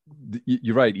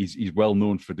 you're right, he's well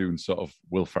known for doing sort of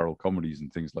Will Ferrell comedies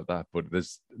and things like that, but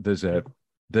there's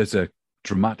a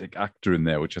dramatic actor in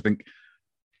there, which I think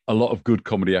a lot of good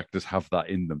comedy actors have that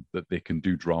in them, that they can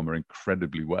do drama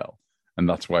incredibly well. And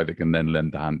that's why they can then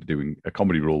lend a hand to doing a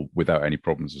comedy role without any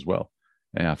problems as well.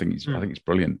 Yeah, I think he's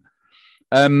brilliant.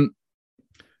 The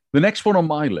next one on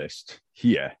my list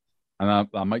here, and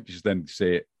I might just then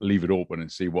leave it open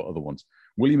and see what other ones.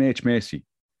 William H. Macy.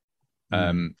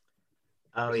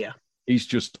 Oh yeah. He's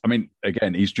just one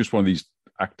of these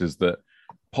actors that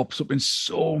pops up in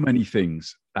so many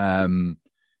things.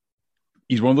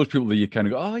 He's one of those people that you kind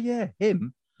of go, oh yeah,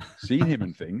 him, seen him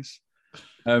in things.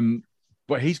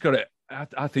 But he's got it.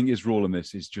 I think his role in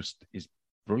this is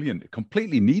brilliant,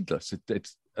 completely needless.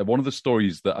 It's one of the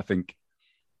stories that I think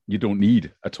you don't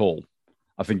need at all.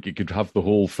 I think you could have the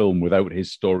whole film without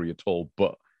his story at all.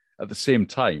 But at the same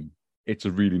time, it's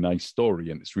a really nice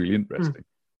story and it's really interesting.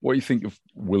 What do you think of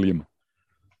William?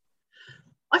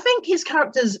 I think his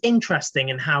character's interesting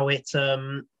in how it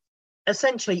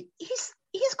essentially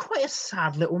he's quite a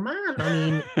sad little man. I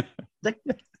mean,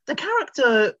 the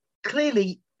character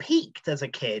clearly peaked as a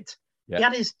kid. Yeah. He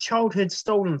had his childhood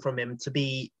stolen from him to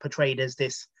be portrayed as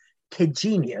this kid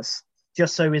genius,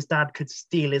 just so his dad could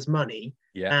steal his money.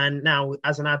 Yeah. And now,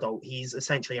 as an adult, he's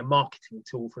essentially a marketing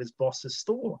tool for his boss's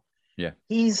store. Yeah.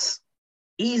 He's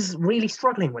really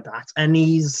struggling with that. And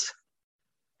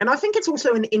I think it's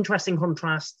also an interesting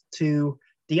contrast to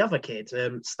the other kid,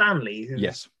 Stanley,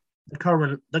 who's the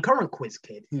current quiz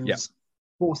kid, who's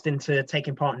forced into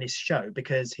taking part in this show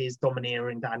because his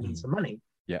domineering dad needs some money.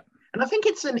 Yeah. And I think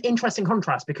it's an interesting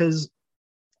contrast, because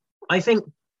I think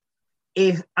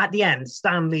if at the end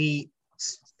Stanley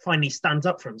finally stands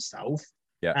up for himself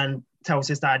and tells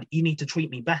his dad, you need to treat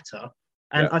me better.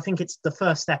 And I think it's the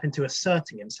first step into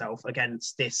asserting himself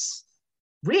against this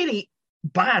really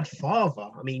bad father.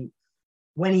 I mean,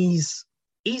 when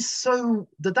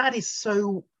the dad is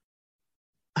so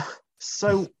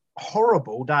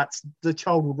horrible that the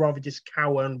child would rather just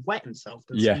cower and wet himself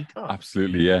than speak up.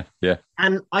 Absolutely. Yeah.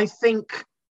 And I think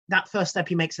that first step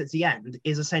he makes at the end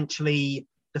is essentially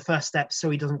the first step so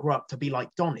he doesn't grow up to be like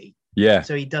Donnie. Yeah.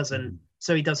 So he doesn't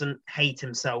hate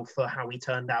himself for how he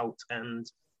turned out, and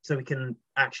so he can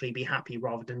actually be happy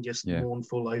rather than just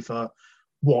mournful over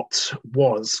what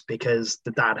was, because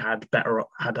the dad had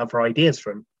other ideas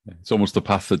for him. It's almost the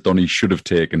path that Donnie should have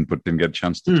taken but didn't get a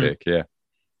chance to take.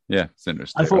 Yeah, it's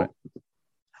interesting.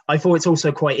 I thought it's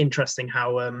also quite interesting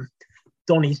how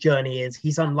Donnie's journey is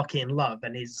he's unlucky in love,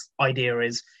 and his idea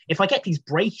is if I get these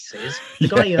braces, the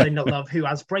guy I love who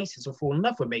has braces will fall in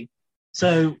love with me.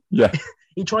 So yeah,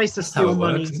 he tries to steal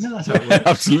money.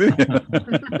 Absolutely.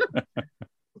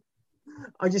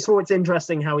 I just thought it's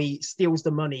interesting how he steals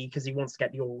the money because he wants to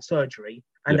get the oral surgery,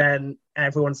 and then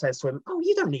everyone says to him, "Oh,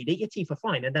 you don't need it; your teeth are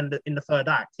fine." And then in the third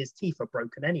act, his teeth are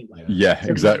broken anyway. Yeah, so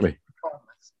exactly.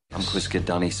 I'm Quiz Kid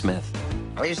Donnie Smith.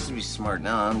 I used to be smart.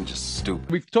 Now I'm just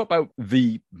stupid. We've talked about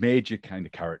the major kind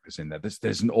of characters in there.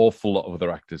 There's an awful lot of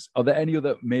other actors. Are there any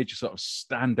other major sort of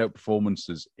standout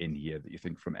performances in here that you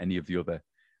think from any of the other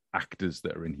actors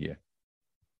that are in here?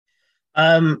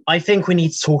 I think we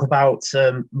need to talk about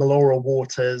Melora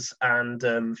Waters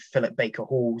and Philip Baker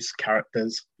Hall's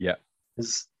characters. Yeah,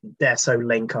 because they're so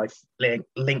linked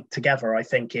together. I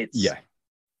think it's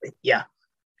yeah,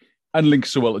 and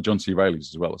links so well to John C.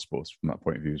 Reilly's as well, I suppose, from that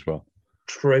point of view as well.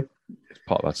 True, it's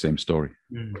part of that same story.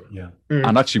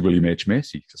 And actually William H.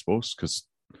 Macy, I suppose, because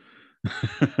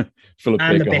Philip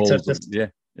Baker Hall,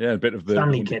 a bit of the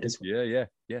family kid as well.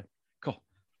 Yeah. God,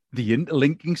 the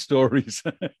interlinking stories.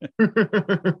 So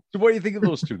what do you think of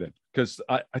those two then? Because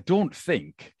I don't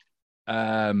think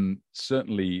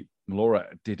certainly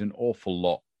Melora did an awful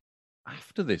lot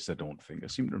after this. I don't think. I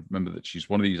seem to remember that she's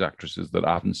one of these actresses that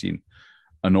I haven't seen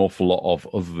an awful lot of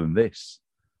other than this.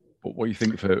 But what do you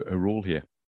think of her role here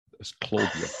as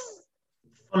Claudia?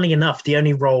 Funnily enough, the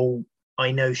only role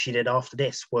I know she did after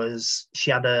this was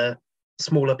she had a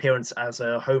small appearance as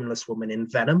a homeless woman in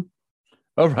Venom.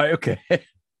 Oh, right, okay.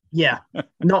 Yeah,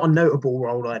 not a notable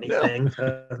role or anything.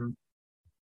 No.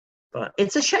 But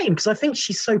it's a shame because I think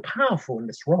she's so powerful in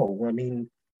this role. I mean,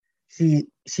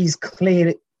 she's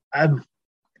clearly, from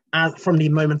the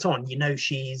moment on, you know,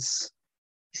 she's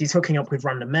hooking up with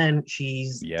random men.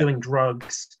 She's doing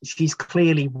drugs. She's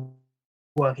clearly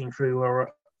working through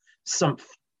some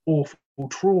awful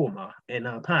trauma in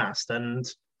her past, and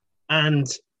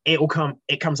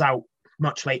it comes out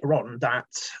much later on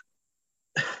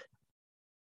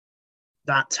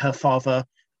that her father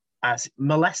has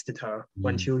molested her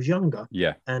when she was younger.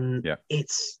 Yeah, and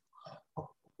it's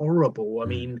horrible. I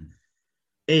mean,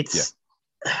 it's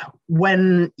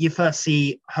when you first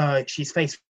see her, she's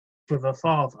faced with her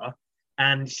father,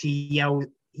 and she yells.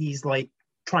 He's like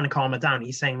trying to calm her down.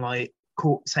 He's saying like,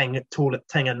 telling her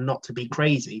not to be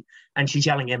crazy, and she's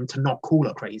yelling at him to not call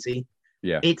her crazy.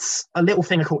 Yeah, it's a little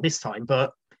thing I caught this time,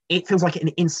 but it feels like an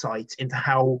insight into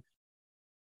how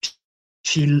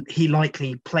he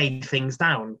likely played things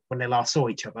down when they last saw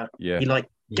each other. Yeah, he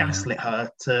gaslit her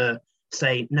to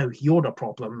say, "No, you're the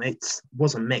problem. It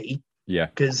wasn't me." Yeah,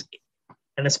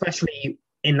 and especially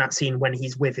in that scene when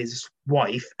he's with his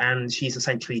wife and she's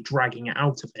essentially dragging it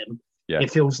out of him. Yeah,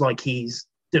 it feels like he's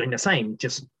doing the same,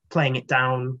 just playing it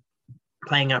down,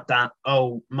 playing up that,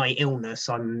 oh, my illness,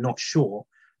 I'm not sure,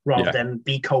 rather than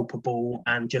be culpable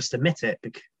and just admit it.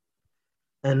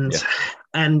 And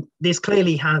this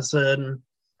clearly has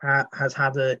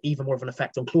had even more of an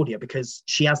effect on Claudia, because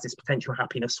she has this potential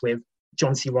happiness with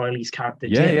John C. Reilly's character,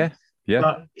 Jim. Yeah.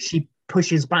 But she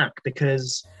pushes back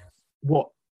because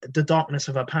the darkness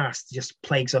of her past just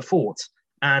plagues her thoughts.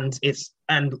 And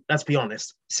let's be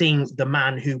honest, seeing the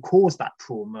man who caused that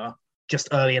trauma just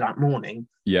earlier that morning,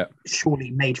 surely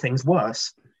made things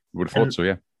worse. Would have thought so,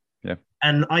 yeah.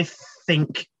 And I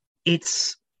think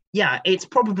it's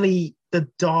probably the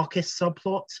darkest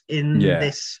subplot in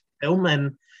this film,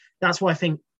 and that's why I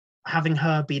think having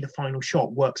her be the final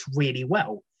shot works really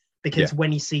well, because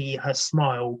when you see her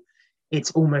smile,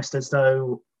 it's almost as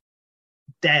though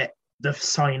the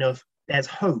sign of there's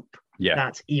hope.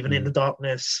 That even in the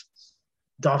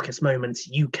darkest moments,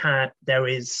 there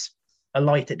is a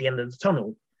light at the end of the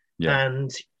tunnel, and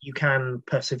you can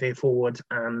persevere forward.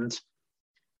 And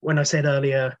when I said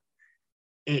earlier,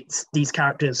 it's these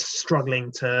characters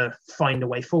struggling to find a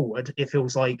way forward, it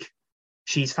feels like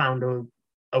she's found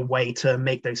a way to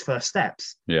make those first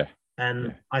steps.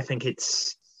 I think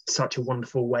it's such a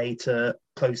wonderful way to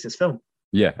close this film.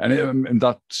 And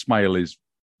that smile is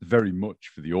very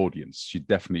much for the audience. She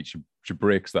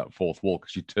breaks that fourth wall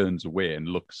because she turns away and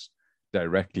looks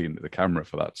directly into the camera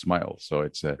for that smile. So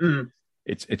it's a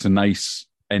nice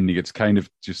ending. It's kind of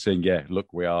just saying, look,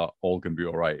 we are all going to be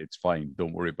all right. It's fine.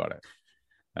 Don't worry about it.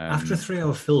 After a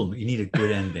 3-hour film, you need a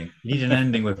good ending. You need an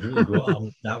ending where people go,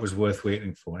 that was worth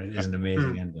waiting for. And it is an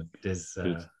amazing ending. It is,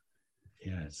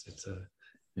 it's a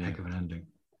heck of an ending.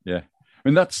 Yeah. I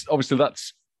mean, that's the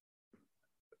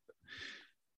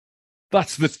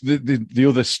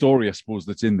other story, I suppose,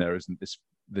 that's in there, isn't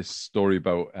this story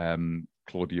about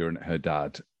Claudia and her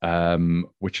dad,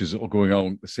 which is all going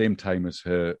on at the same time as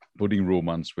her budding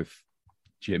romance with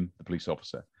Jim, the police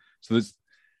officer. So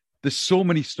there's so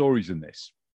many stories in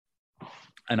this.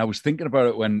 And I was thinking about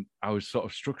it when I was sort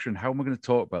of structuring, how am I going to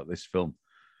talk about this film?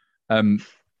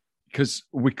 Because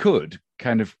we could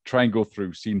kind of try and go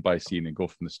through scene by scene and go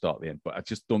from the start to the end, but I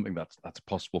just don't think that's a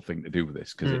possible thing to do with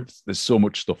this, because there's so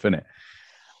much stuff in it.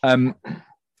 And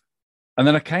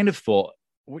then I kind of thought,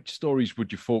 which stories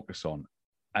would you focus on?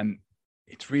 And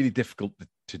it's really difficult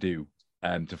to do,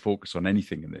 to focus on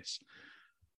anything in this.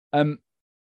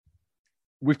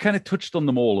 We've kind of touched on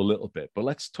them all a little bit, but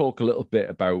let's talk a little bit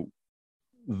about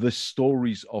the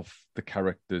stories of the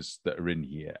characters that are in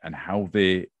here and how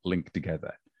they link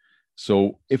together.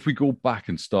 So if we go back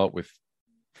and start with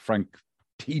Frank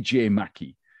T.J.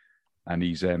 Mackey and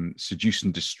his Seduce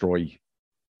and Destroy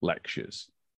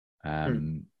lectures,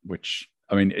 which,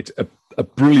 I mean, it's a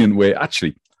brilliant way.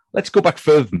 Actually, let's go back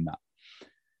further than that.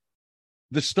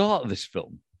 The start of this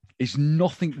film is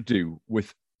nothing to do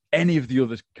with any of the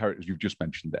other characters you've just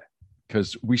mentioned there,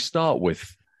 because we start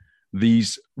with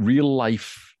these real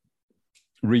life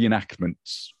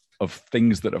reenactments of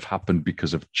things that have happened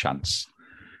because of chance.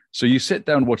 So you sit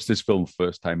down, watch this film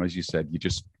first time, as you said,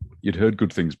 you'd heard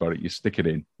good things about it. You stick it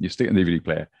in the DVD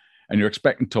player, and you're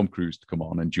expecting Tom Cruise to come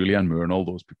on and Julianne Moore and all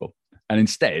those people. And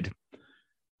instead,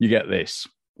 you get this.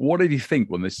 What did you think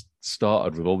when this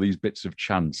started with all these bits of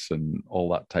chance and all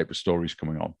that type of stories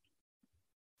coming on?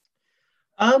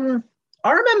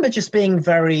 I remember just being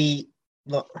very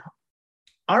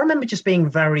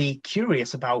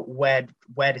curious about where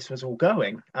this was all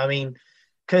going. I mean,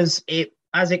 because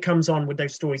as it comes on with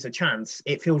those stories of chance,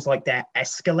 it feels like they're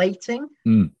escalating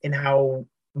in how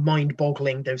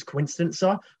mind-boggling those coincidences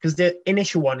are. Because the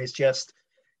initial one is just,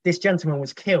 this gentleman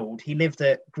was killed. He lived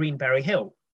at Greenberry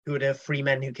Hill. Who were the three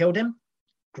men who killed him?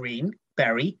 Green,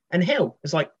 Berry, and Hill.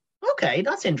 It's like, okay,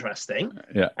 that's interesting.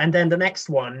 Yeah. And then the next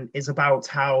one is about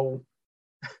how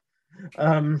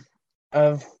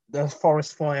of the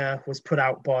forest fire was put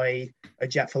out by a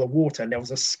jet full of water, and there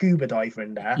was a scuba diver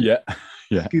in there. Yeah.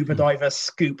 Scuba diver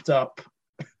scooped up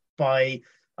by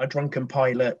a drunken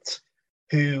pilot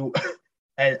who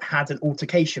had an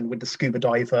altercation with the scuba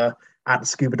diver at the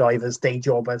scuba diver's day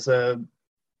job as a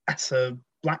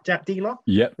blackjack dealer.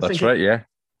 Yeah, that's right. Yeah.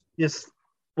 Yes.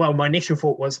 Well, my initial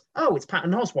thought was, oh, it's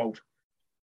Patton Oswalt,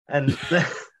 and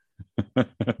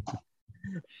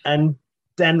and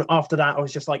then after that, I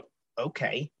was just like,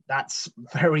 okay, that's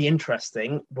very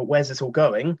interesting, but where's this all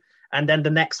going? And then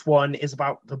the next one is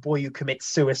about the boy who commits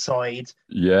suicide.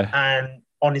 Yeah. And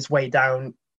on his way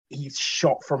down, he's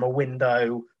shot from a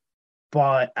window,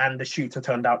 and the shooter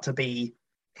turned out to be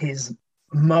his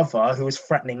mother, who was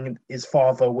threatening his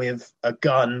father with a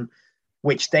gun,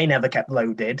 which they never kept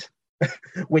loaded,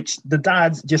 which the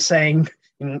dad's just saying,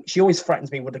 she always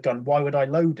threatens me with a gun. Why would I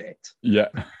load it? Yeah.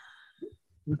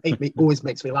 Always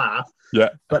makes me laugh. Yeah.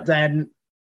 But then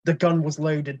the gun was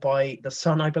loaded by the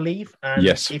son, I believe. And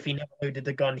if he never loaded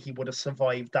the gun, he would have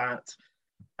survived that.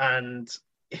 And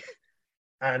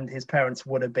his parents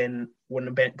wouldn't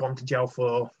have been gone to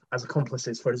jail as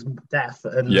accomplices for his death.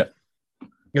 And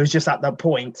it was just at that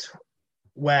point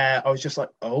where I was just like,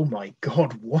 oh my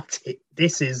God,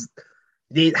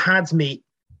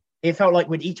 it felt like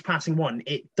with each passing one,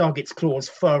 it dug its claws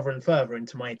further and further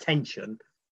into my attention,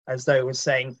 as though it was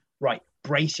saying, right,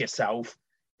 brace yourself.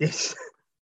 This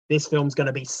film's going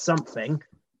to be something.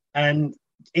 And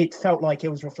it felt like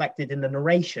it was reflected in the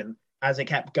narration as it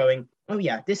kept going, oh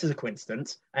yeah, this is a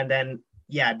coincidence. And then,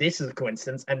 yeah, this is a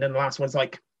coincidence. And then the last one's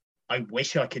like, I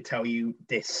wish I could tell you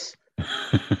this.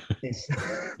 This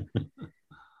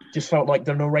just felt like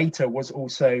the narrator was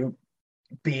also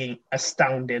being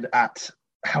astounded at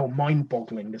how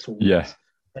mind-boggling this all was.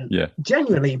 And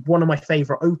genuinely one of my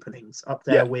favorite openings, up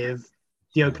there with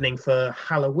the opening for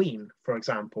Halloween, for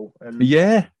example. And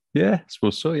I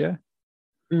suppose so. Yeah.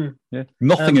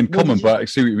 Nothing in common, but I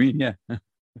see what you mean. Yeah.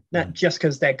 Not just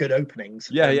because they're good openings.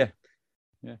 Yeah,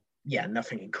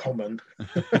 nothing in common.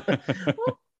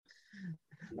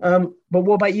 But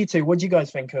what about you two? What do you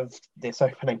guys think of this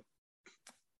opening?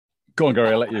 Go on, Gary.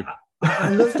 I'll let you. I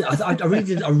loved it.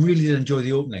 I really did enjoy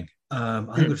the opening. I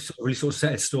think it really sort of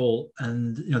set its stall,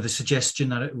 and the suggestion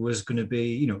that it was going to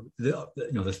be,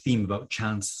 the theme about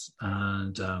chance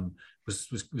and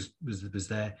was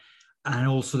there, and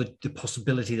also the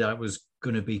possibility that it was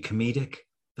going to be comedic,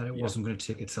 that it wasn't going to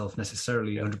take itself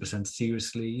necessarily 100%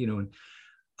 seriously, and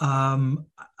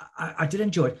I did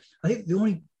enjoy it. I think the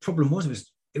only problem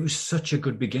was it was such a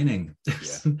good beginning.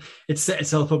 It set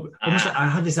itself up. Almost like I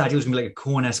had this idea it was going to be like a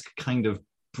Coen-esque kind of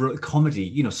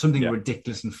comedy, something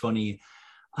ridiculous and funny.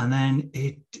 And then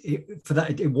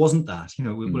it wasn't that. You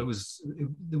know, well, there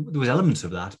was elements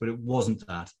of that, but it wasn't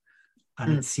that.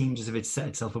 And it seemed as if it set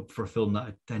itself up for a film that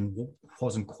it then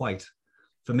wasn't quite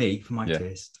for me, for my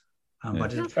taste.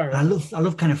 But I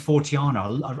love kind of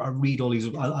Fortiana. I read all these.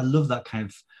 I love that kind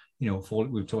of, you know,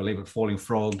 we've talked about falling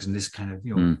frogs and this kind of,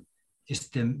 you know,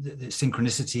 just the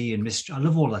synchronicity and mystery. I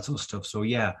love all that sort of stuff. So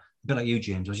yeah, a bit like you,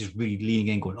 James. I was just really leaning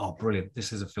in, going, "Oh, brilliant!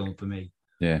 This is a film for me."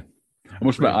 Yeah, I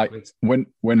must admit,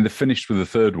 when they finished with the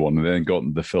third one and then got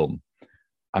into the film,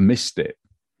 I missed it.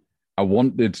 I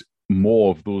wanted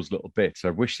more of those little bits.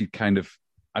 I wish he'd kind of,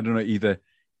 I don't know, either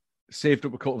saved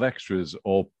up a couple of extras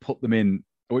or put them in.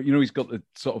 Or, you know, he's got the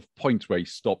sort of point where he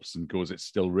stops and goes, "It's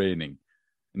still raining,"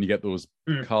 and you get those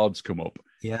cards come up.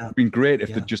 Yeah, it'd been great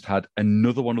if they just had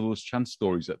another one of those chance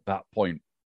stories at that point,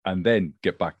 and then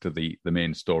get back to the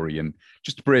main story and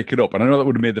just to break it up. And I know that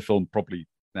would have made the film probably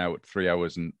now at 3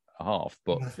 hours and a half,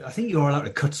 but I think you're allowed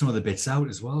to cut some of the bits out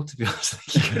as well. To be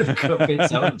honest, you could have cut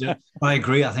bits out. But I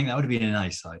agree. I think that would have been a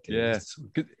nice idea.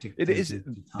 Yeah, it is.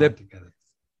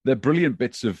 They're brilliant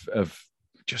bits of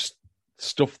just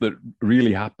stuff that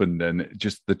really happened, and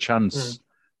just the chance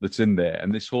that's in there.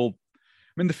 And this whole,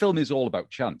 I mean, the film is all about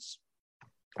chance.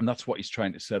 And that's what he's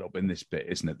trying to set up in this bit,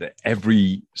 isn't it? That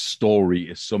every story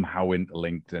is somehow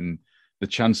interlinked, and the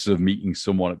chances of meeting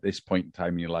someone at this point in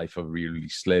time in your life are really, really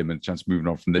slim, and the chance of moving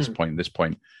on from this point to this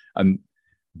point, and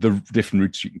the different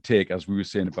routes you can take, as we were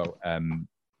saying about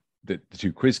the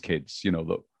two quiz kids, you know,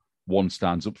 that one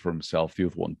stands up for himself, the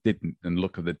other one didn't, and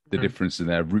look at the difference in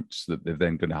their routes that they're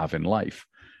then going to have in life.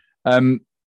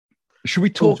 Should we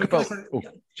talk about...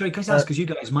 Sorry, can I ask, because you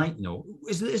guys might know,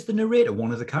 is the narrator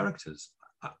one of the characters?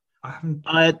 I haven't...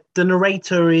 The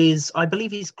narrator is, I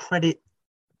believe he's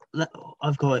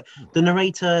I've got it. The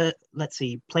narrator, let's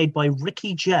see, played by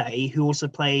Ricky Jay, who also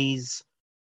plays,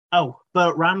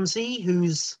 Burt Ramsey,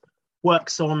 who's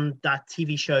works on that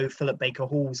TV show Philip Baker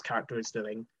Hall's character is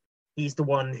doing. He's the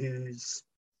one who's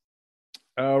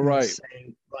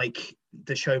saying, like,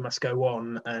 the show must go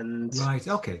on. And right,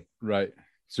 okay, right.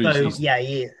 So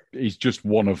he's just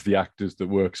one of the actors that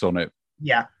works on it.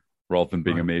 Yeah. Rather than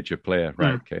being a major player.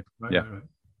 Right, okay. Right.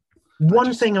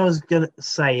 One thing I was going to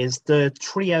say is the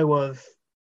trio of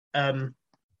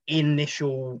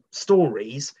initial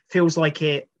stories feels like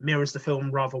it mirrors the film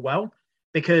rather well,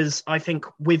 because I think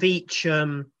with each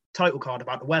title card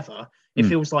about the weather, it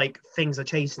feels like things are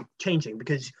changing,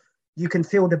 because you can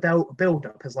feel the build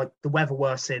up as, like, the weather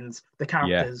worsens, the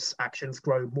characters' actions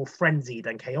grow more frenzied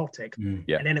and chaotic, and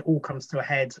then it all comes to a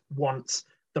head once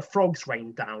the frogs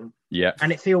rain down. Yeah.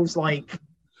 And it feels like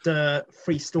the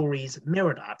three stories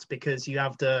mirror that, because you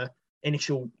have the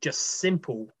initial just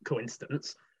simple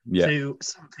coincidence to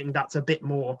something that's a bit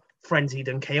more frenzied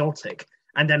and chaotic.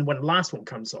 And then when the last one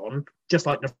comes on, just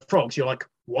like the frogs, you're like,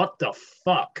 what the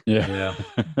fuck? Yeah.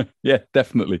 Yeah,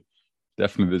 definitely.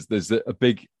 There's a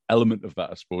big element of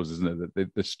that, I suppose, isn't it?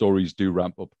 That the stories do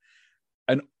ramp up.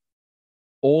 And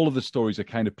all of the stories are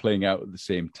kind of playing out at the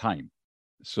same time.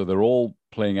 So they're all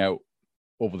playing out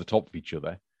over the top of each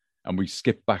other, and we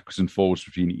skip backwards and forwards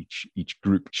between each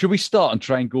group. Should we start and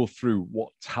try and go through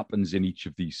what happens in each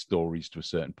of these stories to a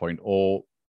certain point, or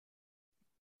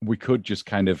we could just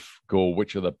kind of go,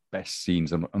 which are the best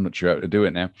scenes? I'm not sure how to do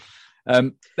it now.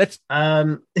 Let's.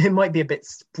 It might be a bit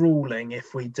sprawling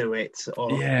if we do it,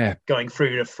 or going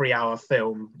through the 3-hour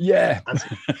film. Yeah. As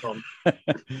it's on.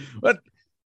 But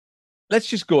let's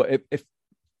just go.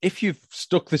 If you've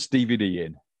stuck this DVD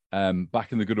in,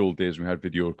 back in the good old days when we had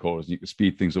video recorders and you could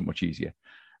speed things up much easier,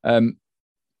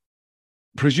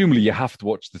 presumably you have to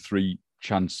watch the 3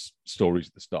 chance stories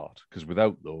at the start, because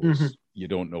without those, you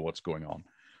don't know what's going on.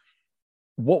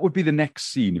 What would be the next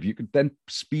scene? If you could then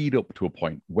speed up to a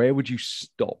point, where would you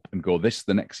stop and go, this is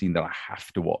the next scene that I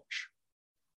have to watch?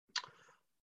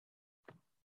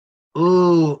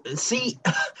 Oh, see...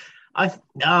 I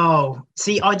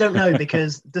don't know,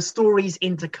 because the stories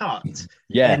intercut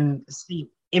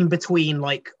in between,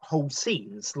 like, whole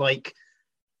scenes, like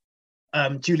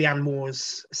Julianne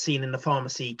Moore's scene in the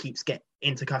pharmacy keeps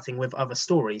intercutting with other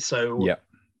stories. So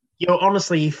you're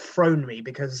honestly thrown me,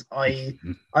 because I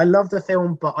love the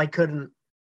film, but I couldn't,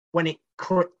 when it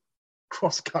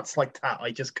cross cuts like that,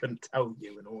 I just couldn't tell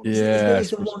you. In all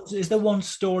is there one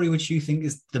story which you think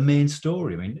is the main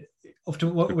story? I mean,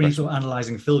 often when you're sort of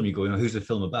analysing film, you go, who's the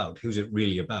film about? Who's it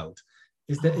really about?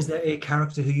 Is there a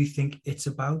character who you think it's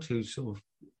about, who sort of,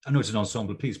 I know it's an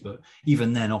ensemble piece, but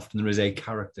even then, often there is a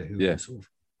character who sort of,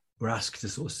 we're asked to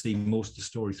sort of see most of the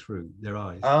story through their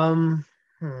eyes.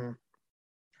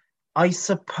 I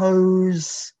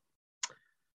suppose.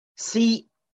 See,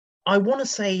 I want to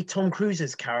say Tom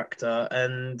Cruise's character,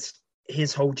 and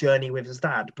his whole journey with his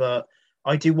dad. But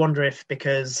I do wonder if,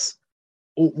 because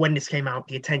when this came out,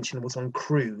 the attention was on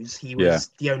Cruise. He was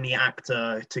the only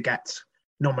actor to get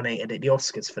nominated at the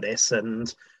Oscars for this,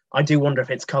 and I do wonder if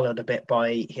it's coloured a bit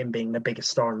by him being the biggest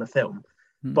star in the film.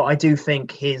 But I do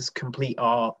think his complete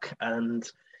arc and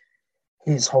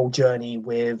his whole journey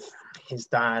with his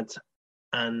dad,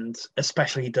 and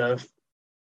especially the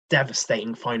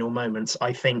devastating final moments,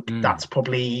 I think that's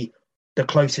probably the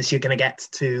closest you're going to get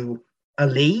to a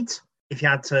lead if you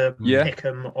had to pick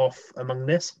him off among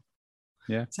this.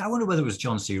 Yeah. So I wonder whether it was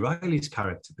John C. Reilly's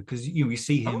character, because we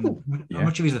see him. I'm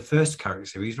not sure he's the first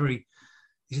character. He's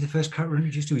the first character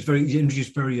introduced to. He's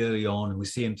introduced very early on, and we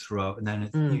see him throughout. And then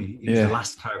he's the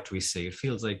last character we see. It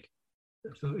feels like,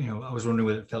 I was wondering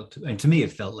whether it felt, and to me,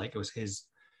 it felt like it was his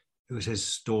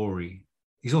story.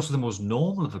 He's also the most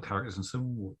normal of the characters, and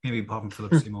some maybe apart from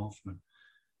Philip Seymour Hoffman,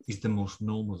 he's the most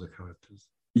normal of the characters.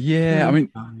 Yeah, I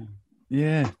mean,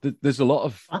 there's a lot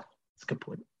of. That's a good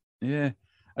point. Yeah,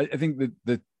 I think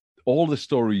that all the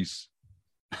stories.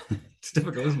 It's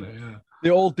difficult, isn't it? Yeah. They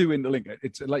all do interlink.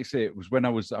 It's like I say, it was when I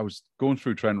was going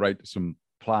through trying to write some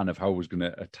plan of how I was going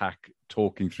to attack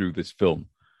talking through this film,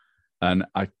 and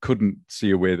I couldn't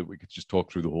see a way that we could just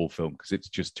talk through the whole film because it's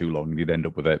just too long. You'd end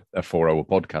up with a 4-hour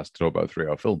podcast to talk about a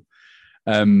 3-hour film.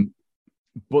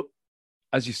 But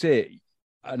as you say,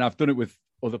 and I've done it with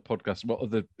other podcasts,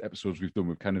 other episodes we've done,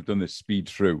 we've kind of done this speed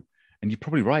through. And you're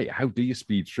probably right. How do you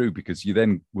speed through? Because you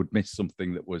then would miss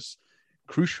something that was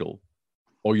crucial,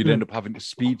 or you'd end up having to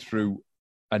speed through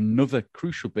another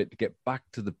crucial bit to get back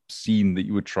to the scene that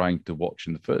you were trying to watch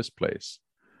in the first place.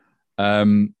 Are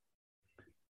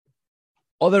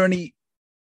there any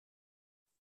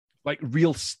like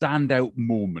real standout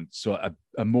moments, or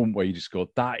a moment where you just go,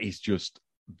 that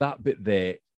bit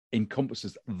there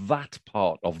encompasses that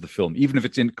part of the film, even if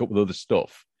it's in a couple of other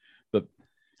stuff? But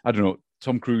I don't know,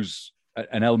 Tom Cruise,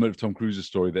 an element of Tom Cruise's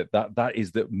story that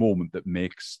is the moment that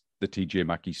makes the TJ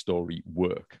Mackey story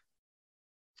work.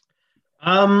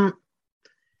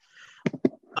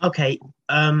 Okay.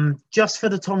 Just for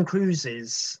the Tom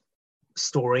Cruise's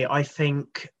story, I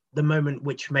think the moment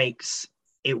which makes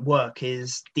it work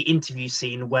is the interview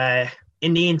scene, where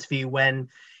in the interview, when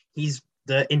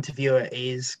the interviewer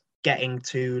is getting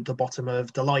to the bottom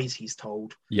of the lies he's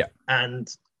told, and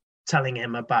telling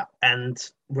him about and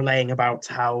relaying about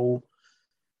how,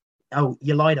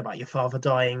 you lied about your father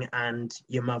dying and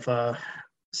your mother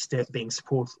still being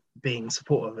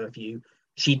supportive of you.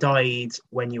 She died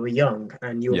when you were young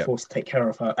and you were forced to take care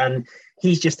of her. And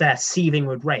he's just there seething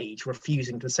with rage,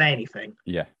 refusing to say anything.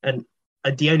 Yeah. And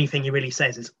the only thing he really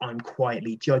says is, I'm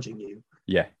quietly judging you.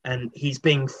 Yeah. And he's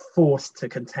being forced to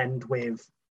contend with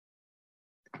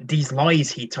these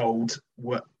lies he told,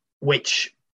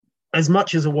 which, as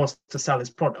much as it was to sell his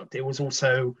product, it was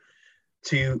also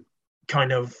to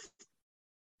kind of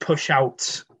push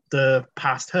out the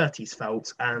past hurt he's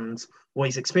felt and what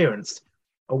he's experienced.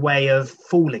 A way of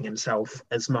fooling himself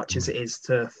as much as it is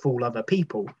to fool other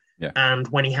people. Yeah. And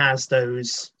when he has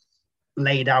those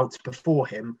laid out before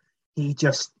him, he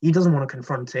doesn't want to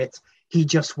confront it. He's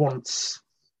just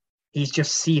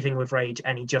seething with rage,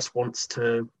 and he just wants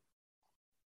to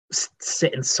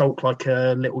sit and sulk like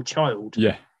a little child.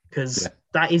 Yeah. Because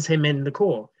that is him in the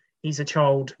core. He's a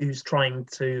child who's trying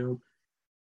to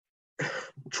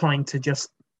just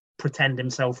pretend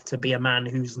himself to be a man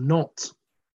who's not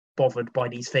bothered by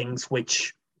these things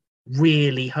which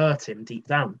really hurt him deep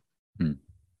down.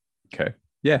 Okay.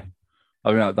 Yeah.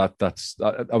 I mean, that's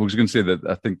I was going to say that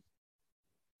I think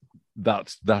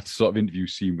that sort of interview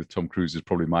scene with Tom Cruise is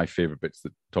probably my favorite bits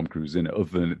that Tom Cruise is in it,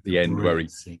 other than at the end where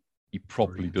he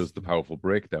properly does the powerful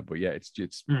breakdown. But yeah,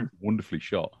 it's wonderfully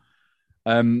shot.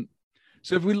 So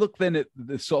if we look then at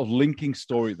the sort of linking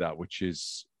story that, which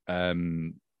is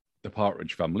the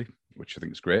Partridge Family, which I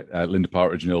think is great, Linda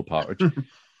Partridge and Earl Partridge.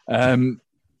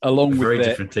 Along with very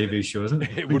different TV show, isn't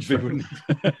it? It would be, wouldn't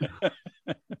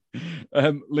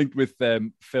it? Linked with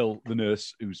Phil, the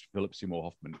nurse, who's Philip Seymour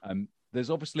Hoffman.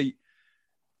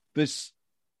 There's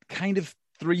kind of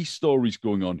three stories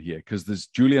going on here, because there's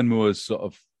Julianne Moore's sort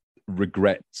of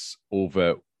regrets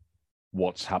over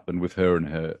what's happened with her and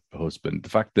her husband. The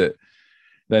fact that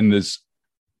then there's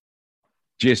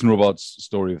Jason Robards'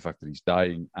 story of the fact that he's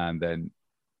dying, and then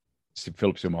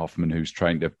Philip Seymour Hoffman, who's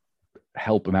trying to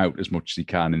help him out as much as he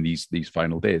can in these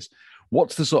final days.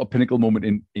 What's the sort of pinnacle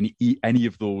moment in any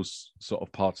of those sort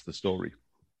of parts of the story?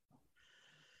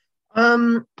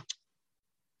 I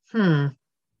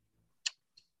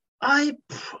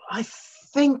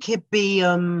think it'd be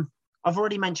I've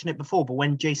already mentioned it before, but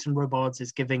when Jason Robards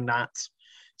is giving that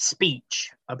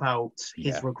speech about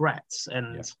his regrets,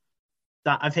 and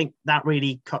I think that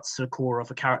really cuts to the core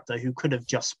of a character who could have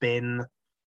just been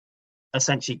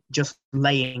essentially just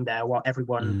laying there while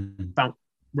everyone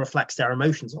reflects their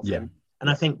emotions off him. And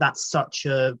I think that's such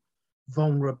a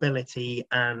vulnerability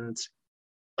and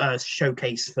a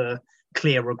showcase for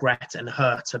clear regret and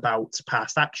hurt about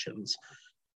past actions.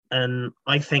 And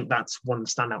I think that's one of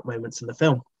the standout moments in the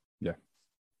film.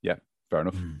 Yeah, fair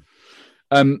enough.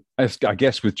 I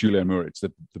guess with Julianne Moore, it's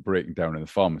the breaking down in the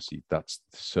pharmacy. That's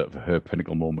sort of her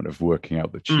pinnacle moment of working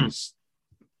out that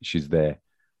she's there.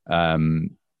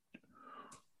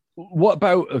 What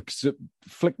about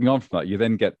flicking on from that? You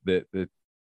then get the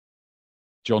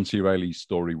John C. Reilly's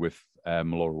story with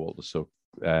Melora Walters. So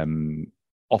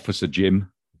Officer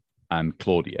Jim and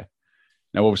Claudia.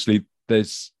 Now, obviously,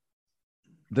 there's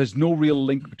no real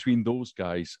link between those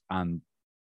guys and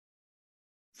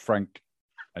Frank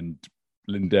and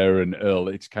Linda and Earl.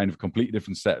 It's kind of a completely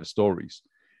different set of stories.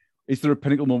 Is there a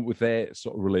pinnacle moment with their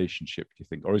sort of relationship, do you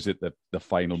think? Or is it the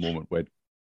final moment where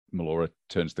Melora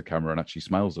turns the camera and actually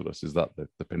smiles at us? Is that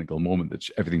the pinnacle moment that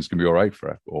everything's going to be all right for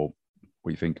her? Or what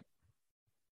do you think?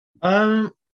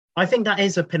 I think that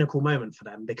is a pinnacle moment for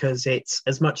them, because it's,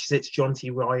 as much as it's John C.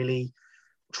 Reilly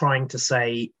trying to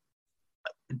say,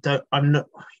 I'm not,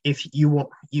 if you want,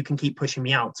 you can keep pushing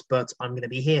me out, but I'm going to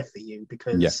be here for you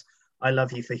because I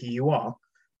love you for who you are.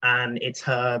 And it's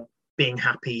her being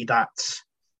happy that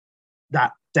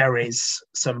there is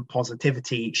some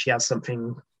positivity. She has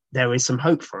something, there is some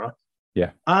hope for her.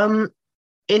 Yeah.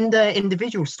 In the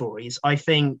individual stories, I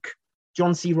think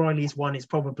John C. Reilly's one is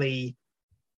probably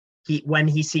when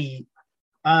he see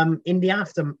in the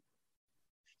after,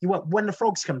 when the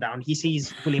frogs come down, he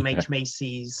sees William H.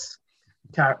 Macy's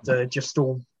character just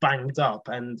all banged up,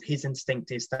 and his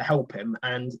instinct is to help him.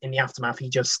 And in the aftermath, he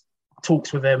just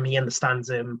talks with him, he understands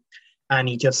him, and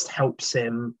he just helps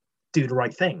him do the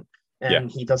right thing. And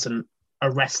he doesn't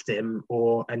arrest him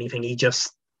or anything. He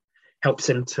just helps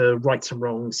him to right some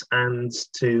wrongs and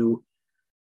to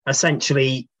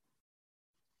essentially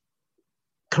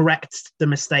correct the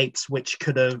mistakes which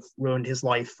could have ruined his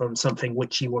life from something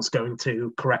which he was going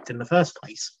to correct in the first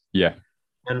place. Yeah.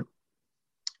 And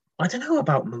I don't know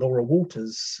about Melora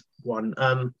Walters' one.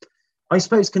 I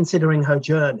suppose considering her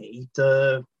journey,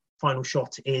 the final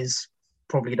shot is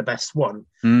probably the best one.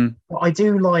 But I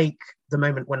do like the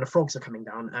moment when the frogs are coming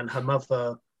down and her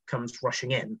mother comes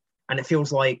rushing in, and it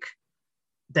feels like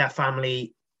their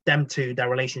family, them two, their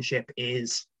relationship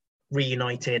is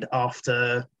reunited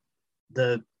after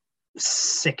the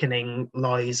sickening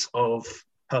lies of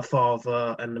her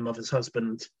father and the mother's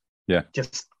husband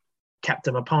just kept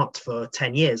them apart for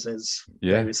 10 years, as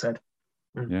David said.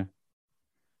 Yeah.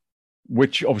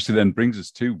 Which obviously then brings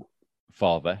us to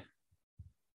father.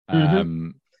 I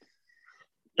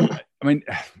mean,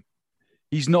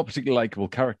 he's not a particularly likable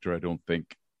character, I don't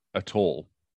think, at all.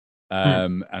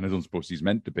 And I don't suppose he's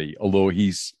meant to be, although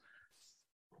he's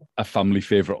a family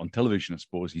favorite on television, I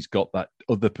suppose. He's got that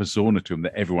other persona to him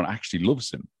that everyone actually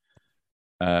loves him.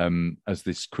 As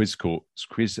this quiz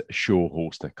show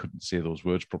host. I couldn't say those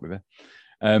words properly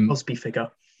there. Cosby figure.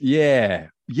 Yeah,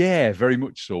 very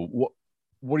much so.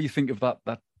 What do you think of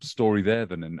that story there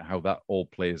then, and how that all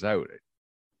plays out?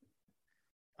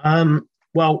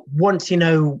 Well, once you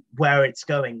know where it's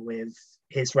going with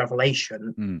his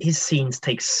revelation, his scenes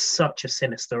take such a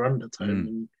sinister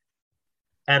undertone.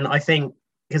 And I think,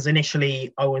 because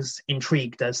initially I was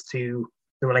intrigued as to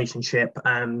the relationship,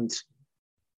 and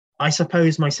I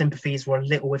suppose my sympathies were a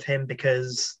little with him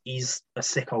because he's a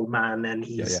sick old man and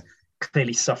he's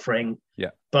clearly suffering.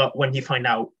 Yeah. But when you find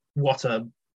out what a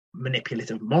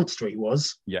manipulative monster he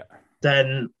was,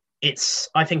 then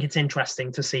I think it's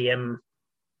interesting to see him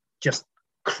just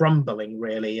crumbling,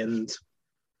 really. And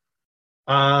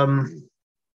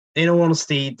in all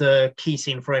honesty, the key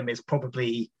scene for him is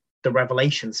probably the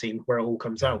revelation scene where it all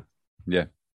comes out. Yeah.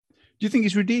 Do you think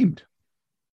he's redeemed?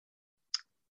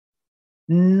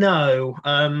 No,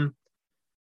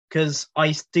 because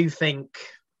I do think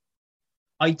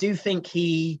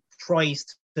he tries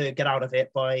to get out of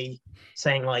it by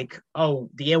saying, like, oh,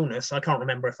 the illness, I can't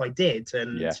remember if I did.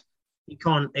 And he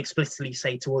can't explicitly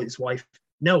say to his wife,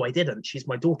 no, I didn't. She's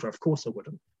my daughter. Of course I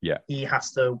wouldn't. Yeah. He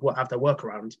has to have their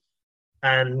workaround.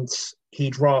 And he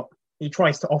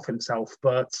tries to off himself,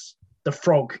 but the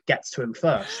frog gets to him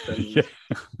first. And...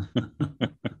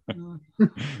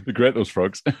 They're great, those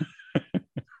frogs.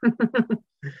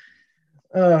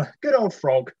 Good old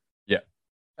frog. Yeah.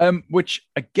 Which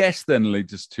I guess then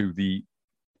leads us to the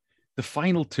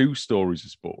final two stories, I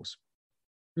suppose,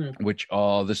 which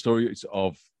are the stories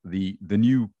of the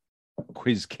new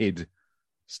quiz kid,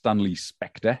 Stanley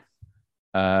Spector,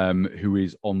 who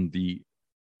is on the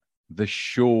the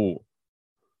show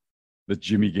that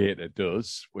Jimmy Gator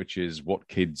does, which is What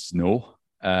Kids Know.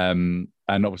 And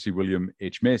obviously William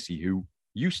H. Macy, who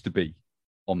used to be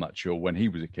on that show when he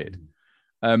was a kid.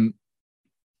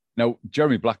 Now,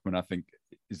 Jeremy Blackman, I think,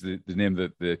 is the name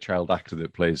of the child actor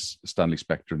that plays Stanley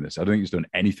Spector in this. I don't think he's done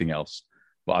anything else,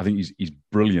 but I think he's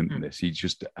brilliant in this. He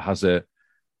just has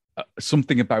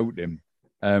something about him.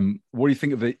 What do you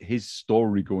think of his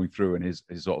story going through and his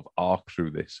sort of arc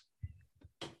through this?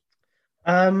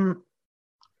 On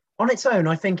its own,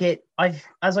 I think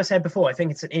as I said before, I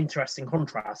think it's an interesting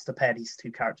contrast to pair these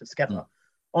two characters together.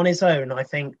 On its own, I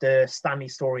think the Stanley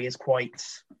story is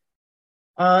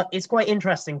it's quite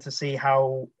interesting to see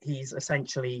how he's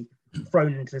essentially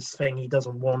thrown into this thing he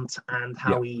doesn't want, and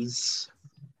how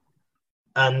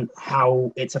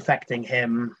how it's affecting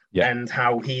him, and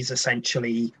how he's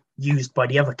essentially used by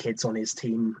the other kids on his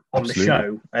team on the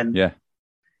show. And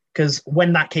because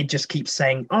when that kid just keeps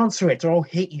saying, answer it or I'll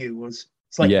hit you, it's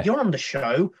like, you're on the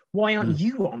show, why aren't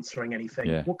you answering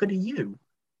anything? What good are you?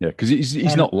 Yeah, because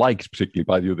he's not liked particularly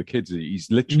by the other kids. He's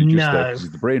literally just there because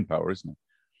he's the brain power, isn't he?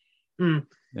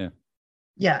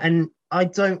 Yeah, and I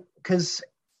don't, because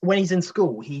when he's in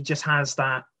school, he just has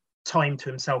that time to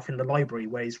himself in the library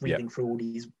where he's reading through all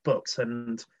these books,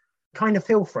 and kind of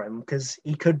feel for him, because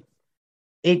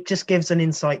it just gives an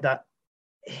insight that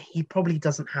he probably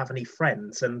doesn't have any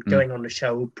friends, and going on the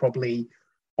show probably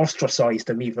ostracized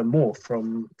him even more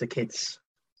from the kids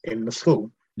in the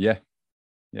school.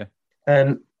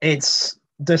 And it's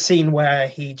the scene where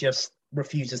he just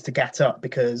refuses to get up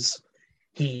because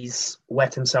he's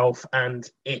wet himself, and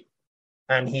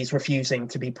he's refusing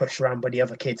to be pushed around by the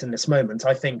other kids in this moment.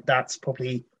 I think that's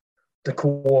probably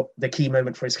the key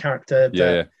moment for his character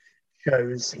that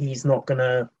shows he's not going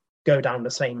to go down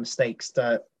the same mistakes,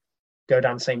 that go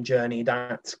down the same journey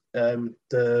that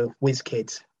the Whiz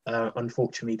Kid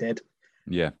unfortunately did.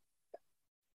 Yeah.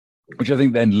 Which I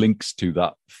think then links to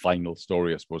that final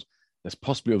story, I suppose. There's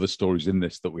possibly other stories in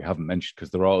this that we haven't mentioned,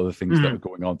 because there are other things that are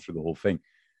going on through the whole thing.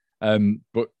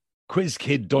 But Quiz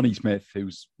Kid Donnie Smith,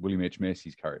 who's William H.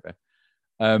 Macy's character,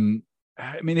 I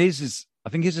mean, his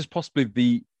is possibly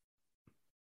the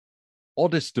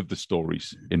oddest of the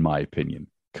stories, in my opinion,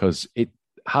 because it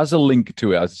has a link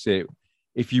to it. As I say,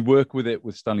 if you work with it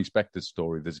with Stanley Spector's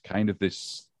story, there's kind of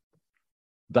this,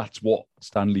 that's what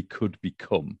Stanley could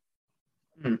become.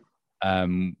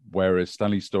 Whereas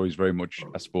Stanley's story is very much,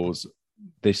 I suppose,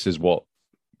 this is what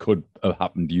could have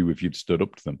happened to you if you'd stood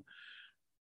up to them.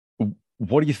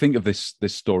 What do you think of this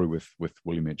story with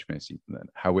William H. Macy, then?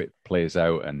 How it plays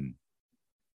out? And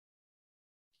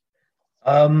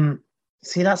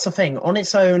see, that's the thing. On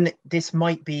its own, this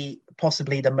might be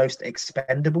possibly the most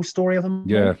expendable story of them.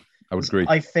 Yeah, I would agree.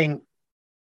 I think,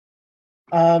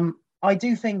 I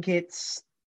do think it's,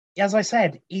 as I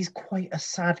said, he's quite a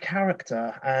sad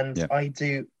character, and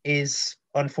is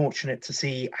unfortunate to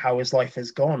see how his life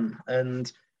has gone,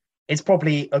 and it's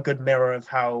probably a good mirror of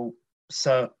how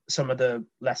some of the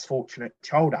less fortunate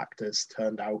child actors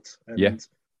turned out. And,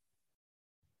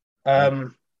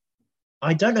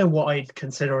 I don't know what I'd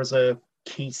consider as a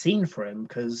key scene for him,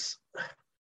 because,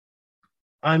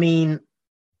 I mean,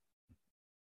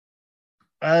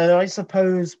 I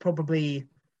suppose probably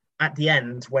at the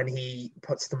end when he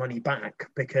puts the money back,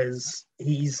 because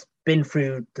he's been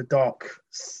through the dark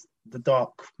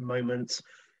moments.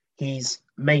 He's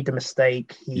made a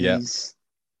mistake. He's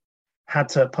had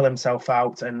to pull himself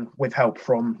out, and with help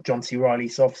from John C.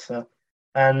 Reilly's officer.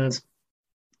 And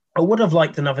I would have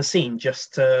liked another scene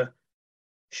just to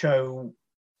show,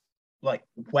 like,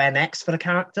 where next for the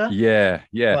character.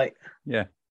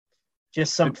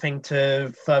 Just something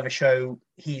to further show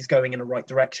he's going in the right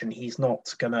direction. He's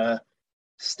not gonna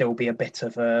still be a bit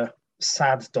of a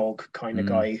sad dog kind of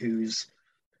guy who's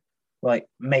like,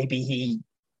 maybe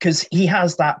because he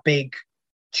has that big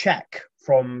check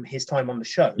from his time on the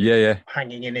show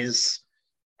hanging in his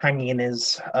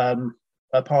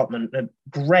apartment. A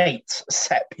great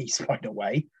set piece, by the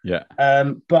way.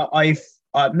 But I've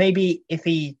maybe if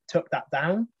he took that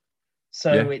down,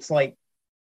 so it's like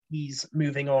he's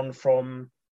moving on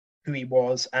from who he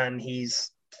was, and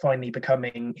he's finally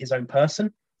becoming his own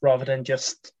person, rather than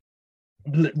just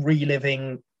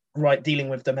dealing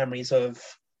with the memories of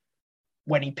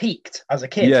when he peaked as a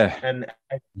kid. And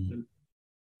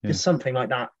just something like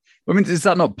that. I mean, is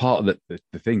that not part of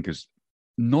the thing? Because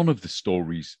none of the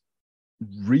stories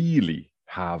really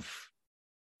have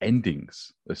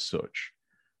endings as such.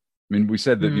 I mean, we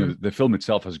said that the film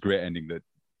itself has a great ending, that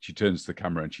she turns to the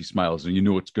camera and she smiles, and you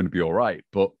know it's going to be all right.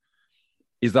 But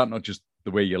is that not just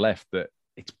the way you're left, that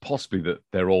it's possibly that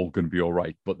they're all going to be all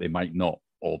right, but they might not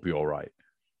all be all right?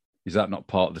 Is that not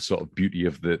part of the sort of beauty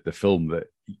of the film, that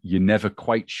you're never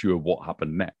quite sure what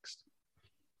happened next?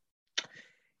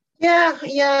 Yeah,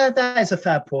 that is a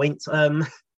fair point.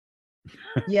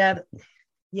 Yeah,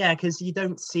 because you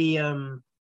don't see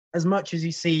as much as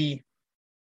you see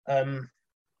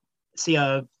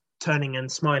her turning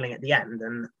and smiling at the end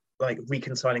and like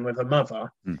reconciling with her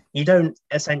mother. You don't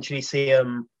essentially see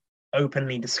them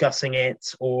openly discussing it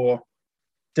or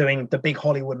doing the big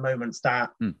Hollywood moments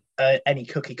that any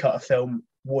cookie cutter film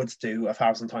would do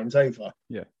 1,000 times over.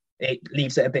 Yeah, it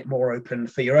leaves it a bit more open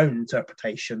for your own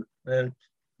interpretation.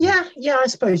 Yeah, I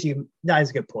suppose that is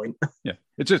a good point. Yeah,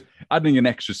 it's just adding an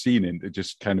extra scene in to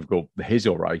just kind of go, he's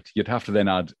all right. You'd have to then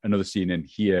add another scene in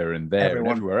here and there and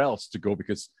everywhere else to go,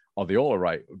 because are they all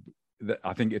right?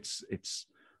 I think it's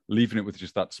leaving it with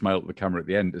just that smile at the camera at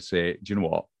the end to say, do you know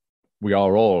what? We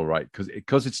are all right,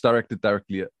 because it's directed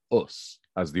directly at us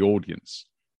as the audience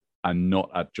and not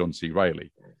at John C.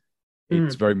 Reilly.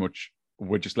 It's very much,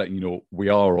 we're just letting you know we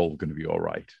are all going to be all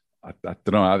right. I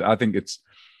don't know. I think it's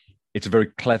a very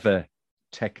clever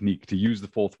technique to use the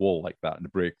fourth wall like that and to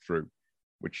break through,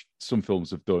 which some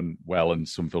films have done well and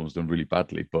some films done really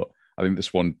badly. But I think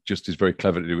this one just is very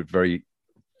clever to do it. Very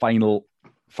final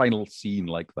scene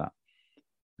like that.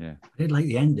 Yeah, I did like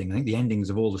the ending. I think the endings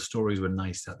of all the stories were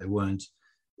nice, that they weren't.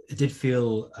 It did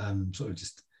feel sort of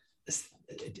just.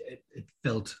 It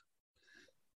felt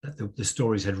that the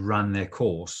stories had ran their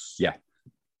course. Yeah,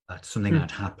 that something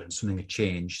had happened, something had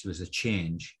changed. There was a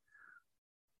change,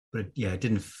 but it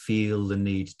didn't feel the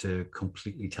need to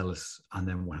completely tell us and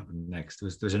then what happened next.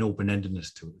 There was an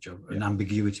open-endedness to it, an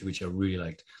ambiguity which I really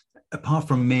liked. Apart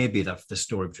from maybe the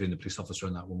story between the police officer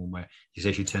and that woman, where you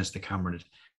say she turns to the camera and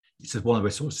it's one of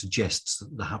which sort of suggests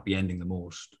the happy ending the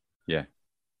most. Yeah.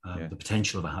 The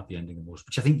potential of a happy ending the most,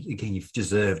 which I think, again, you've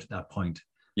deserved at that point.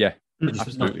 Yeah,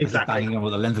 it's not exactly banging on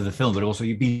with the length of the film, but also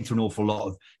you've been through an awful lot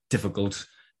of difficult,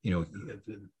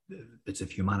 bits of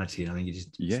humanity. And I think it's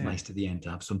nice at the end to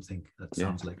have something that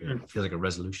sounds like feels like a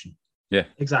resolution. Yeah,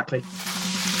 exactly.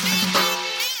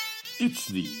 It's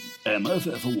the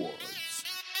MFF Awards.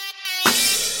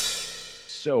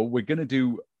 So we're going to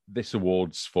do this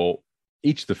awards for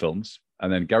each of the films.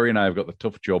 And then Gary and I have got the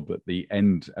tough job at the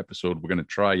end episode. We're going to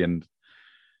try and,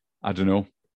 I don't know,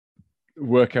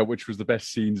 work out which was the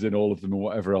best scenes in all of them or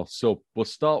whatever else. So we'll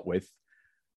start with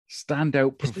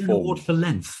standout performance. Is there an award for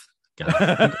length?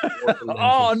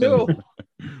 Oh, no.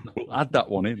 We'll add that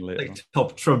one in later. Like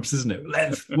top trumps, isn't it?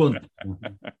 Length one.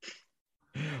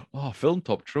 Oh, film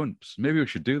top trumps. Maybe we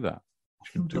should do that.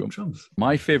 Top trumps.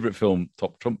 My favourite film,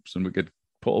 top trumps, and we could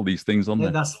put all these things on there.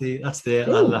 That's the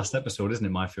last episode, isn't it?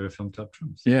 My favourite film, top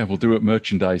trumps. Yeah, we'll do it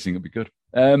merchandising. It'll be good.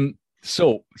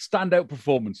 So standout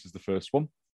performance is the first one.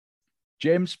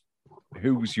 James,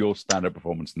 who's your standout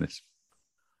performance in this?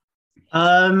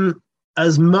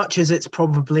 As much as it's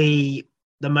probably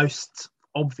the most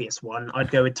obvious one, I'd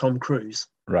go with Tom Cruise.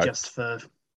 Right. Just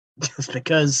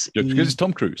because it's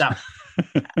Tom Cruise.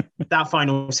 That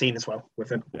final scene as well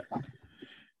with him. Yeah.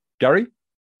 Gary?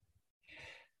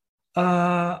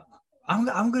 I'm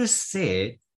going to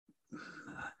say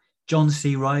John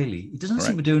C. Reilly. He doesn't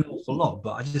seem to do an awful lot,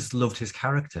 but I just loved his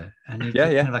character, and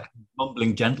kind of like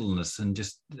bumbling gentleness, and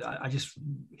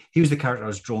he was the character I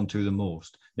was drawn to the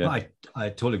most. Yeah. But I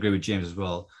totally agree with James as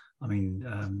well. I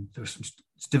mean,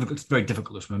 it's difficult. It's very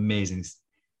difficult. There's some amazing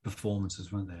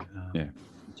performances, weren't there?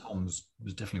 Tom's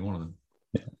was definitely one of them.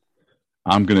 Yeah.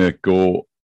 I'm going to go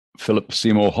Philip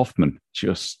Seymour Hoffman.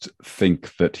 Just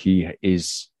think that he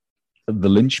is the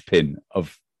linchpin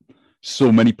of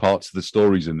so many parts of the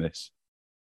stories in this.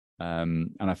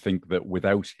 And I think that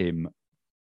without him,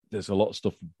 there's a lot of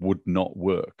stuff would not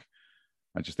work.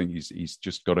 I just think he's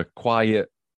just got a quiet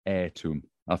air to him.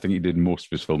 I think he did most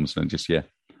of his films, and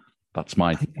that's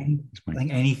my. I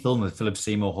think any film with Philip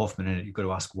Seymour Hoffman in it, you've got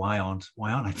to ask why aren't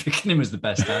I picking him as the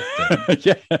best actor?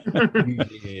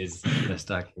 He is the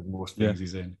best actor in most things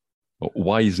he's in.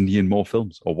 Why isn't he in more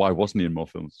films? Or why wasn't he in more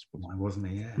films? Why wasn't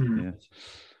he?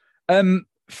 Yeah.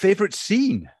 Favorite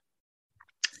scene?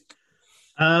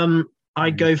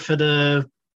 I'd go for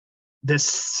this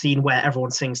scene where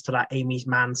everyone sings to that Amy's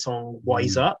Man song,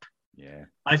 Wise Up. Yeah.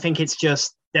 I think it's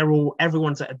just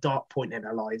everyone's at a dark point in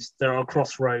their lives. They're on a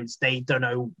crossroads. They don't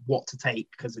know what to take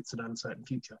because it's an uncertain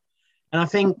future. And I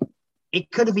think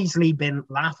it could have easily been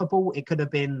laughable. It could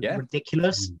have been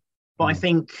ridiculous. But I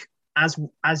think, as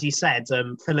you said,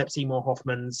 Philip Seymour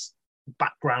Hoffman's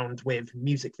background with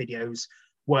music videos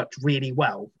worked really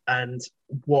well. And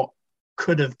what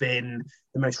could have been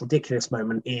the most ridiculous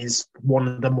moment is one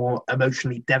of the more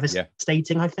emotionally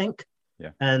devastating, I think.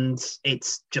 Yeah. And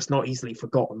it's just not easily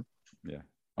forgotten. Yeah.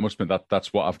 I must admit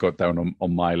that's what I've got down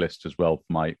on my list as well.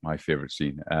 My favorite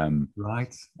scene.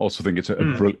 Right. Also think it's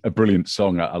a brilliant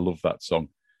song. I love that song.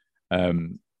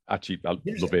 Actually, I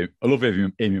love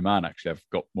Amy Mann. Actually, I've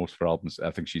got most of her albums.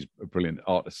 I think she's a brilliant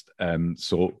artist.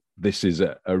 So this is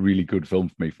a really good film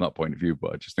for me from that point of view.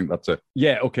 But I just think that's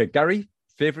okay. Gary,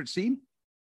 favorite scene?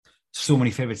 So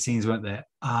many favorite scenes, weren't there?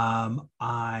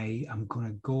 I am going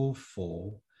to go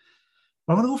for.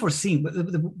 I'm going to go for a scene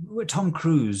with Tom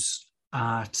Cruise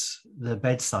at the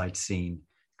bedside scene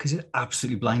because it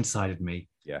absolutely blindsided me.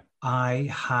 Yeah, I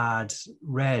had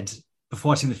read.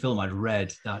 Before I seen the film, I'd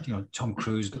read that, Tom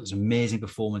Cruise got this amazing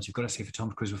performance. You've got to see for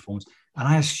Tom Cruise performance. And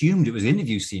I assumed it was the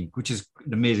interview scene, which is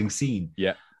an amazing scene.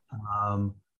 Yeah.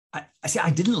 I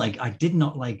did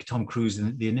not like Tom Cruise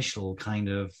in the initial kind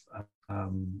of,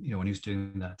 when he was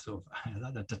doing that sort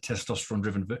of that testosterone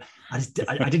driven, but I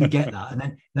didn't get that.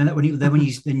 And then when you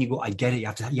go, I get it.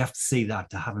 You have to see that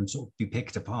to have him sort of be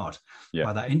picked apart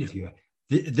by that interviewer.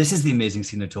 This is the amazing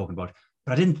scene they're talking about,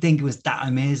 but I didn't think it was that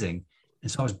amazing. And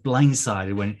so I was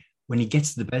blindsided when he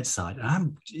gets to the bedside. And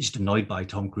I'm just annoyed by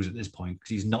Tom Cruise at this point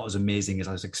because he's not as amazing as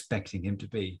I was expecting him to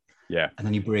be. Yeah. And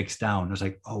then he breaks down. I was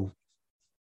like, oh,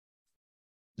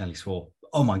 nearly swore.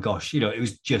 Oh my gosh. It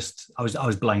was just, I was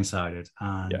blindsided.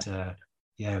 And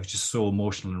it was just so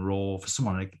emotional and raw for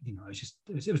someone like, it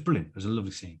was brilliant. It was a lovely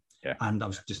scene. Yeah. And I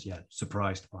was just,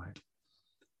 surprised by it.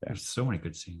 Yeah. There's so many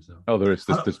good scenes though. Oh, there is.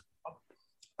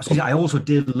 I also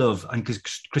did love, and because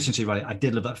Christian said, right, I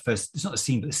did love that first, it's not a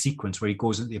scene, but the sequence where he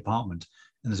goes into the apartment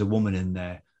and there's a woman in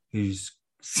there who's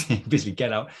basically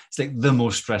get out. It's like the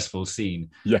most stressful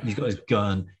scene. Yeah. And he's got his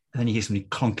gun and then you hear somebody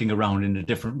clunking around in the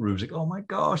different rooms. Like, oh my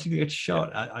gosh, you get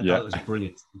shot. I thought it was a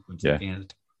brilliant sequence. Yeah.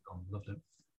 Loved it.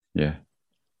 Yeah.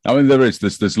 I mean,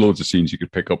 there's loads of scenes you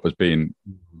could pick up as being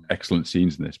excellent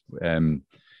scenes in this. There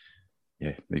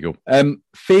you go.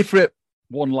 Favorite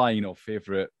one line or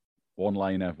favorite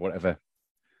one-liner, whatever.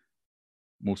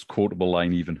 Most quotable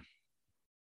line, even.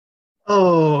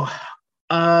 Oh,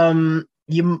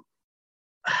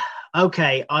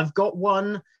 okay. I've got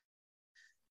one,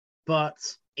 but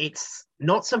it's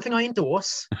not something I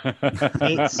endorse.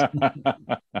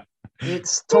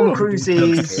 It's Tom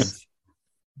Cruise's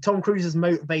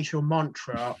motivational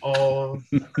mantra of,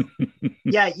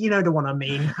 you know the one I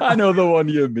mean. I know the one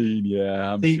you mean,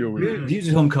 yeah. I'm sure viewers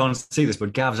at home can't see this,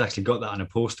 but Gav's actually got that on a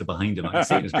poster behind him. I can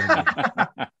see it.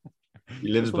 He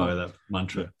lives by that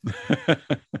mantra.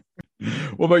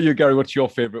 What about you, Gary? What's your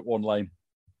favourite one line?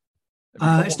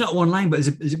 It's not one line, but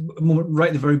it's a moment right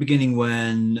at the very beginning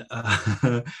when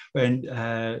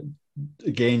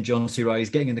again, John C. Reilly's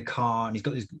getting in the car and he's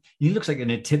got this. He looks like he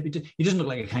doesn't look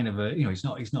like a kind of a, he's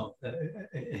not a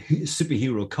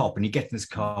superhero cop. And he gets in this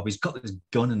car, but he's got this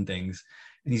gun and things,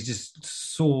 and he's just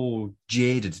so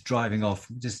jaded driving off.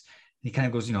 He kind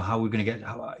of goes, how are we going to get?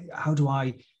 How do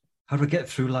I get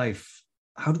through life?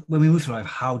 When we move through life,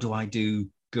 how do I do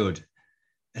good?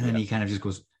 And then he kind of just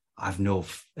goes, I've no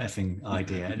effing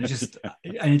idea.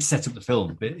 And it sets up the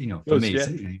film. But, for me,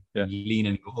 you lean in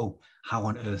and go, oh, how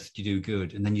on earth do you do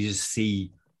good? And then you just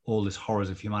see all this horrors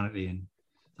of humanity. And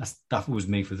that was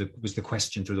me was the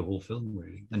question through the whole film,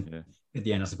 really. And at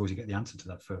the end, I suppose you get the answer to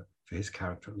that for his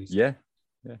character, at least. Yeah.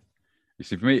 Yeah. You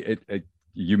see, for me,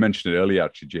 you mentioned it earlier,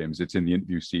 actually, James. It's in the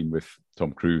interview scene with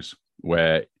Tom Cruise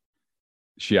where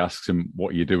she asks him,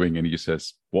 what are you doing? And he just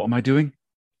says, what am I doing?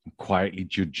 I'm quietly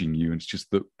judging you. And it's just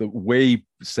the way he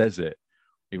says it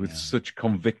with such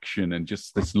conviction and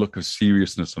just this look of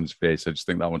seriousness on his face. I just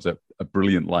think that one's a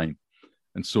brilliant line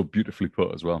and so beautifully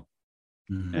put as well.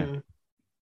 Mm-hmm. Yeah.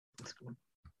 That's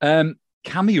cool.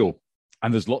 Cameo,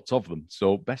 and there's lots of them.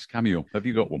 So best cameo. Have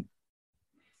you got one?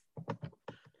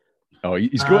 Oh,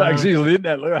 he's got easily in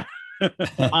there. Look at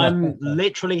that. I'm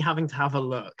literally having to have a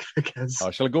look because.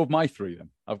 Shall I go with my three then?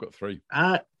 I've got three.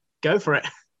 Go for it.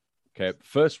 Okay,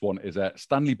 first one is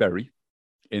Stanley Berry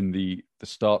in the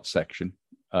start section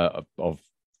of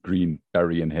Green,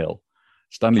 Berry and Hill.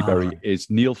 Stanley Berry is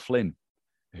Neil Flynn,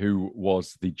 who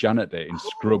was the janitor in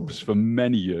Scrubs for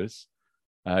many years.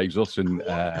 He was also in,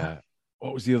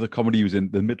 what was the other comedy he was in?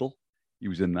 The Middle. He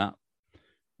was in that.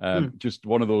 Just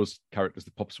one of those characters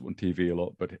that pops up on TV a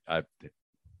lot, but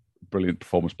brilliant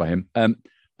performance by him.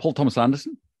 Paul Thomas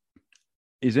Anderson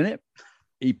is in it.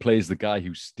 He plays the guy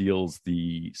who steals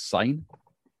the sign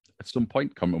at some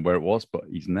point. Can't remember where it was, but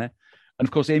he's in there. And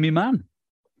of course, Amy Mann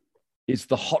is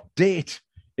the hot date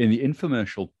in the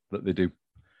infomercial that they do.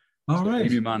 All right.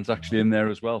 Amy Mann's actually in there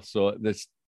as well. So there's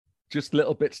just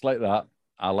little bits like that.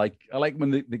 I like when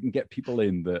they can get people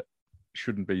in that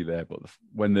shouldn't be there. But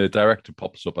when the director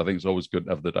pops up, I think it's always good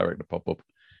to have the director pop up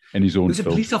in his own There's a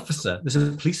film. police officer. There's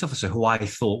a police officer who I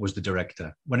thought was the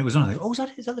director when it was on. I think, oh, is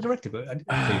that the director? But I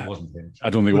think it wasn't him. I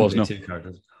don't think it was. No. Two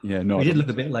characters. Yeah, no. He did look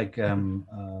a bit like what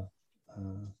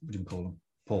do you call him?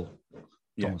 Paul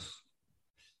Thomas.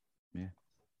 Yeah.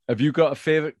 Have you got a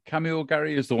favorite cameo,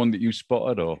 Gary? Is the one that you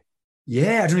spotted, or?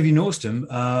 Yeah, I don't know if you noticed him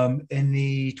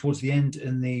towards the end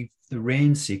in the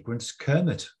rain sequence.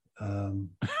 Kermit,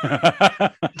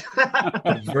 a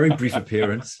very brief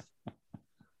appearance.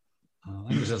 I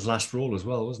think it was his last role as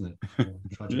well, wasn't it?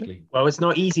 Tragically. Well, it's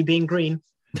not easy being green.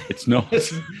 It's not.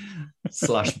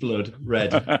 Slash blood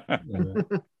red.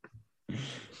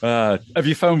 Have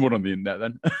you found one on the internet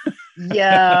then?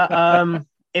 Yeah.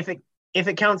 If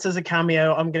it counts as a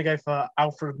cameo, I'm going to go for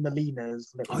Alfred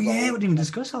Molina's. Oh yeah, we didn't even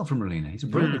discuss Alfred Molina. He's a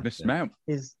brilliant.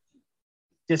 He's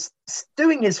just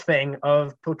doing his thing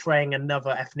of portraying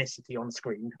another ethnicity on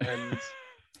screen, and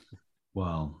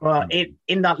wow. Well,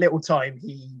 in that little time,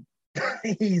 he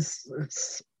just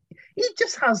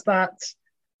has that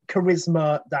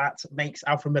charisma that makes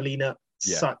Alfred Molina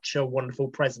such a wonderful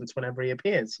presence whenever he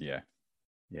appears. Yeah.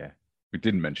 We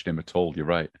didn't mention him at all. You're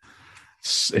right.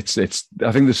 It's. I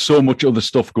think there's so much other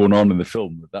stuff going on in the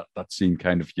film that scene you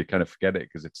kind of forget it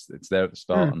because it's there at the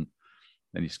start and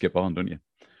then you skip on, don't you?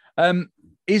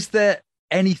 Is there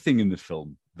anything in the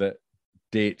film that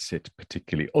dates it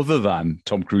particularly, other than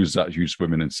Tom Cruise's attitude to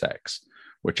women and sex,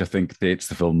 which I think dates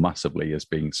the film massively as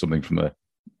being something from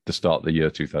the start of the year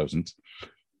 2000?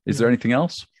 Is there anything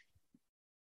else?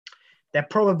 There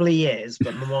probably is,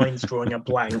 but my mind's drawing a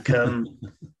blank.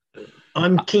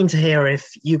 I'm keen to hear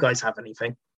if you guys have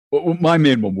anything. Well, my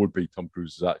main one would be Tom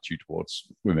Cruise's attitude towards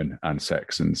women and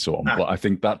sex and so on. But I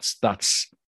think that's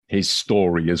his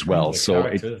story as well. So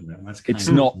it's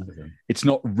not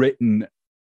written.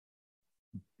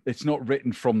 It's not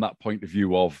written from that point of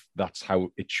view of that's how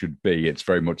it should be. It's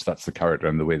very much that's the character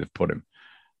and the way they've put him.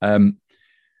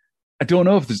 I don't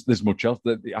know if there's much else.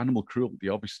 The animal cruelty,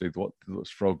 obviously, those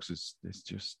frogs is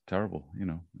just terrible.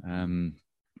 I'm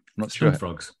not sure.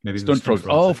 Frogs, maybe stunt frogs.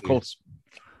 Oh, of course.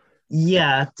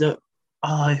 Yeah,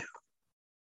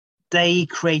 they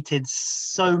created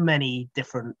so many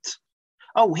different.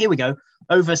 Oh, here we go.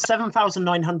 Over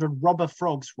 7,900 rubber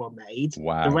frogs were made.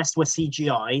 Wow. The rest were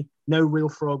CGI. No real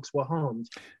frogs were harmed.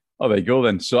 Oh, there you go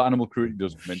then. So animal cruelty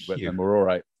doesn't mean then we're all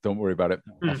right. Don't worry about it.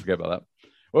 I'll forget about that.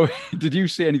 Well, did you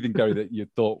see anything, Gary, that you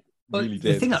thought really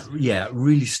did? The thing that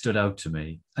really stood out to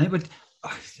me, it's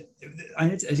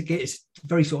a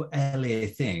very sort of LA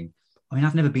thing. I mean,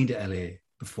 I've never been to LA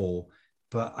before,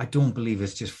 but I don't believe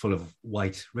it's just full of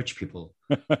white rich people.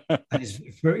 And it's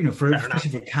especially for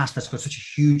a cast that's got such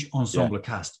a huge ensemble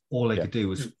cast, all they could do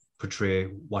was portray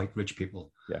white rich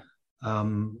people. Yeah.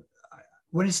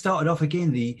 When it started off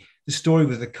again, the story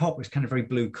with the cop was kind of very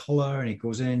blue collar, and he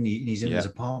goes in, he's in his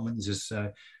apartment. There's this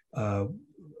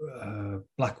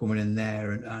black woman in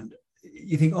there, and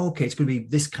you think, okay, it's going to be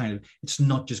this kind of. It's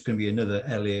not just going to be another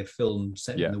LA film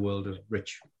set in the world of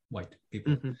rich white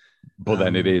people. Mm-hmm. But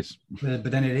then it is.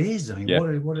 But then it is. I mean,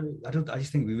 I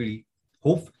just think we really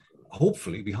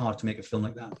hopefully it'd be hard to make a film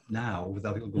like that now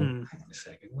without people going, hang on a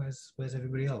second, where's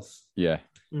everybody else? Yeah.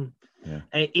 Yeah.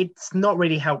 It's not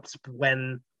really helped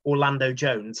when Orlando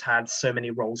Jones had so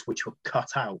many roles which were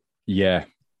cut out. Yeah,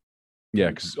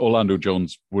 because Orlando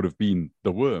Jones would have been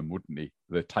the worm, wouldn't he?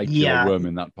 The titular worm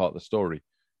in that part of the story.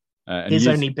 And his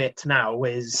only bit now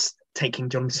is taking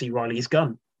John C. Reilly's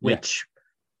gun, which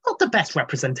not the best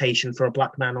representation for a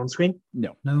black man on screen.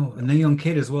 No, and the young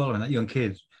kid as well, and that young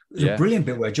kid. There's a brilliant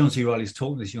bit where John C. Reilly's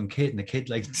talking to this young kid, and the kid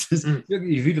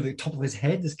you read at the top of his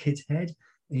head, this kid's head.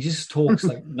 He just talks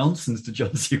like nonsense to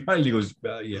John C. Reilly. He goes,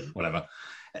 whatever.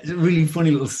 It's a really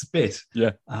funny little spit.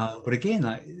 Yeah. But again,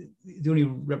 the only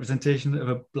representation of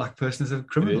a black person is a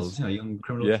criminal, a young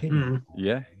criminal kid.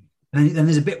 Yeah. And then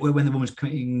there's a bit where when the woman's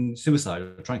committing suicide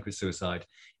or trying to commit suicide,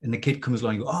 and the kid comes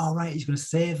along and goes, oh, right, he's going to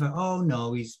save her. Oh,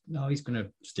 no, he's going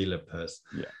to steal her purse.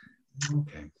 Yeah.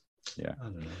 Okay. Yeah. I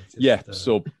don't know.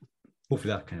 So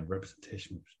hopefully that kind of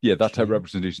representation. Yeah, that type of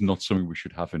representation is not something we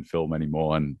should have in film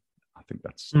anymore. And I think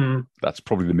that's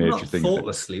probably the major thing.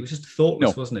 Thoughtlessly, it was just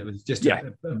thoughtless, wasn't it? It was just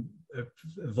a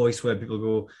voice where people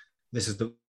go, "This is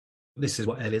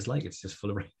what LA is like. It's just full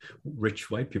of rich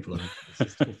white people." And it's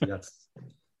just, hopefully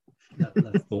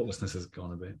that thoughtlessness has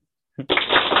gone a bit.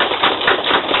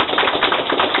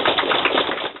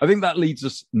 I think that leads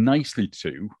us nicely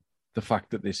to the fact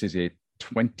that this is a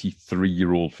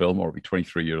 23-year-old film, or it'll be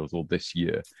 23 years old this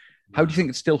year. How do you think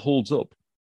it still holds up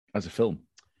as a film?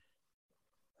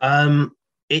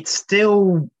 It's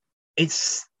still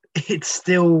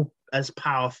as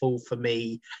powerful for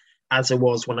me as it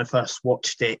was when I first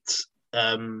watched it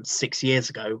 6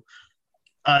 years ago.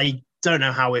 I don't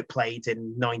know how it played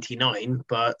in '99,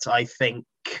 but I think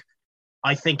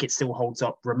it still holds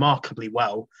up remarkably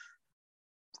well.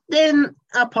 Then,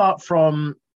 apart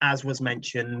from, as was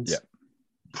mentioned,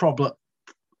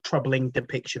 troubling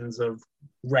depictions of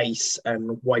race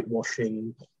and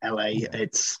whitewashing LA,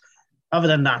 it's other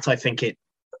than that, I think it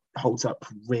holds up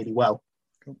really well.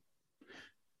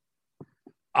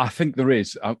 I think there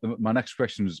is. My next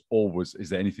question was always, is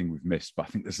there anything we've missed? But I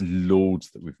think there's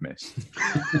loads that we've missed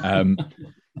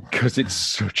because it's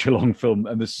such a long film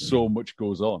and there's so much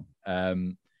goes on.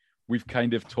 We've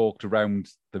kind of talked around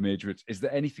the major. Is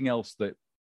there anything else that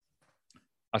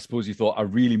I suppose you thought I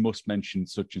really must mention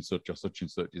such and such or such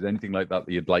and such? Is there anything like that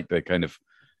you'd like to kind of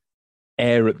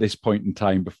air at this point in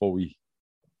time before we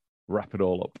wrap it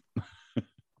all up?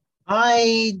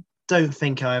 I don't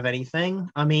think I have anything.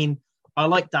 I mean, I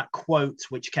like that quote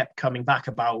which kept coming back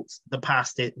about the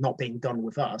past it not being done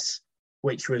with us,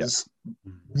 which was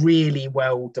really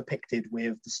well depicted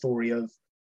with the story of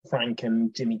Frank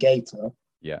and Jimmy Gator.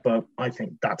 Yeah. But I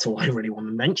think that's all I really want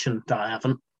to mention that I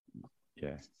haven't.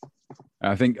 Yeah.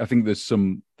 I think there's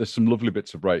some lovely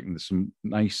bits of writing. There's some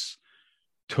nice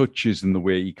touches in the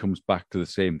way he comes back to the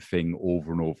same thing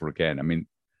over and over again. I mean,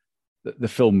 the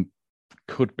film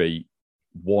could be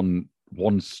one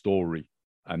story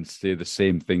and say the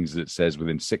same things that it says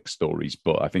within 6 stories,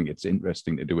 but I think it's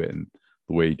interesting to do it in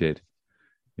the way he did.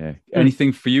 Yeah.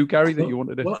 Anything for you, Gary, that you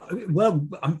wanted to? Well,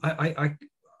 I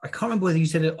can't remember whether you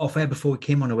said it off air before we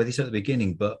came on or whether you said at the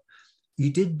beginning, but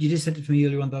you did say it to me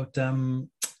earlier on about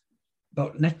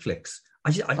Netflix.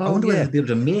 I wonder whether they'll be able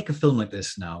to make a film like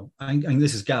this now. And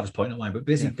this is Gav's point, not mine, but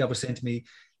basically Gav was saying to me,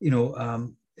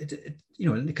 because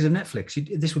of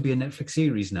Netflix, this would be a Netflix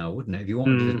series now, wouldn't it? If you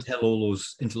wanted to tell all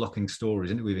those interlocking stories,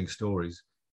 interweaving stories,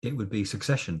 it would be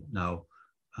Succession now,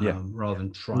 rather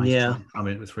than trying to cram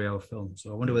it into a 3-hour film. So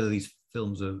I wonder whether these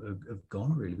films have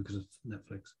gone really because of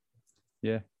Netflix.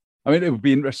 Yeah. I mean, it would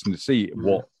be interesting to see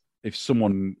what if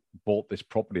someone bought this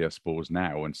property, I suppose,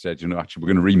 now and said, actually,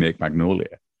 we're going to remake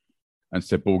Magnolia, and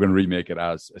said, but we're going to remake it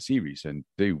as a series and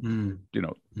do,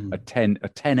 a 10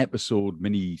 episode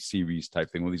mini series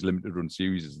type thing, all these limited run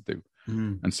series do,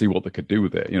 and see what they could do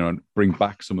with it, and bring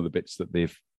back some of the bits that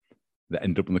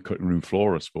end up on the cutting room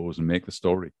floor, I suppose, and make the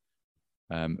story.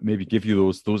 Maybe give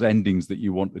you those endings that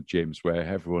you wanted, James, where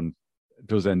everyone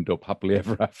does end up happily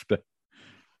ever after.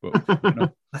 But,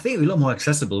 I think it'd be a lot more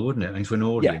accessible, wouldn't it? I mean, to an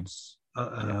audience,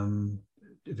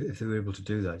 if they were able to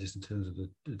do that, just in terms of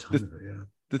the time of it. Yeah.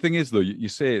 The thing is, though, you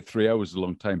say 3 hours is a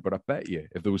long time, but I bet you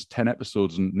if there was 10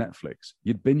 episodes on Netflix,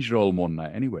 you'd binge it all in one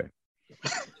night anyway.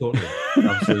 Totally.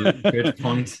 Absolutely. Good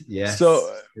point. Yes.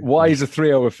 So why is a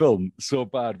 3-hour film so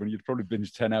bad when you'd probably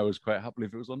binge 10 hours quite happily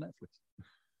if it was on Netflix?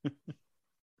 It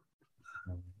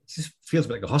just feels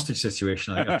like a hostage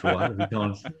situation, I think, after a while.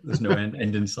 There's no end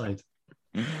in sight.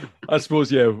 I suppose,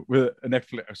 with a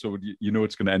Netflix episode,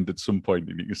 it's going to end at some point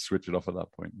and you can switch it off at that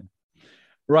point.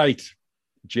 Right,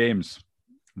 James,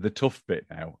 the tough bit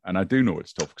now, and I do know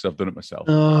it's tough because I've done it myself.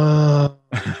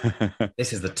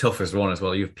 This is the toughest one as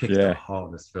well. You've picked the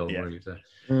hardest film.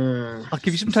 I'll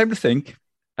give you some time to think,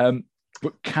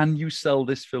 but can you sell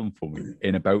this film for me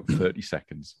in about 30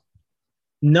 seconds?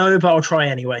 No, but I'll try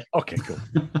anyway. Okay, cool.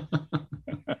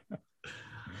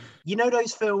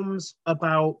 Those films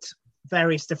about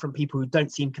various different people who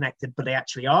don't seem connected, but they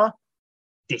actually are?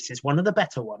 This is one of the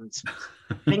better ones.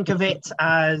 Think of it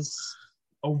as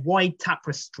a wide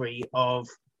tapestry of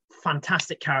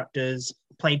fantastic characters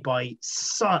played by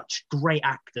such great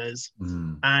actors.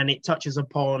 And it touches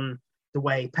upon the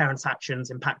way parents'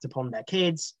 actions impact upon their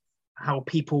kids, how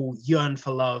people yearn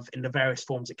for love in the various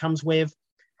forms it comes with,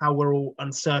 how we're all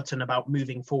uncertain about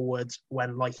moving forward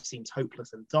when life seems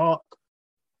hopeless and dark.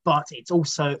 But it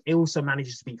also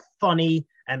manages to be funny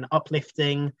and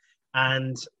uplifting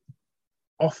and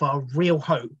offer real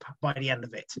hope by the end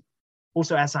of it.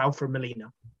 Also has Alfred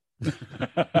Molina.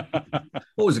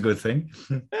 Always a good thing.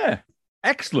 Yeah,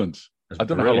 excellent. I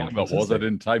don't know how long that was. I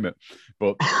didn't time it,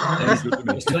 but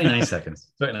it's 29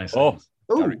 seconds. 29 seconds.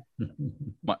 Oh,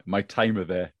 my timer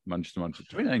there managed to manage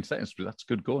 29 seconds. That's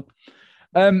good going.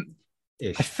 I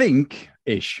think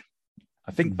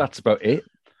that's about it.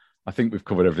 I think we've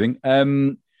covered everything.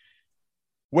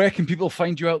 Where can people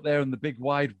find you out there on the big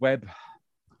wide web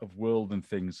of world and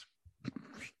things?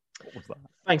 What was that?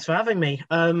 Thanks for having me.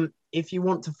 If you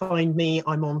want to find me,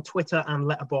 I'm on Twitter and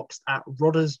Letterboxd at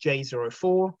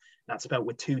RoddersJ04. That's spelled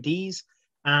with 2 Ds.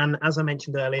 And as I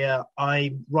mentioned earlier,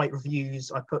 I write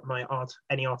reviews. I put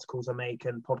any articles I make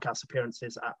and podcast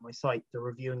appearances at my site,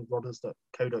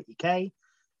 thereviewingrodders.co.uk.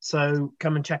 So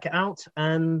come and check it out,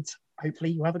 and hopefully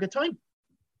you have a good time.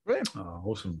 Oh,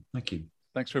 awesome. Thank you.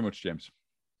 Thanks very much, James.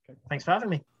 Thanks for having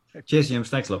me. Cheers, James.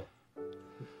 Thanks a lot.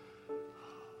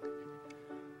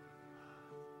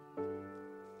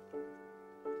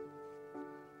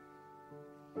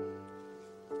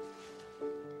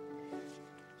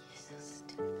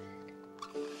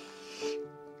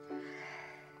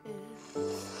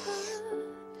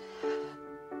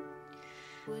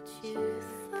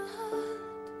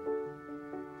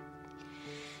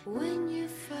 When you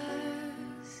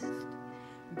first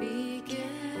began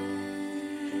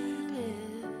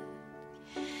it,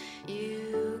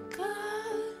 you got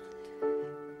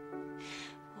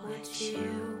what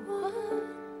you want.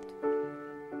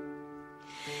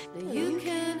 Now you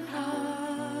can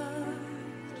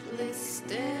hardly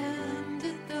stand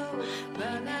it though,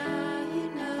 but now you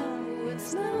know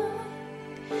it's not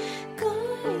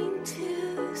going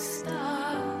to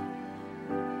stop.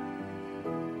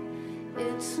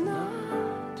 It's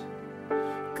not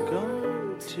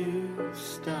going to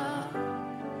stop.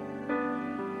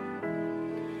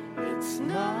 It's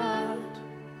not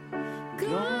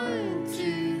going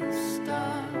to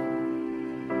stop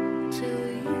till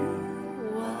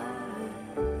you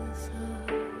wise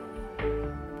up.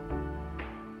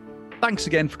 Thanks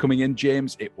again for coming in,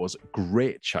 James. It was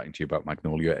great chatting to you about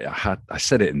Magnolia. I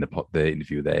said it in the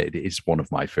interview there. It is one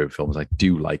of my favorite films. I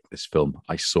do like this film.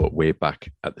 I saw it way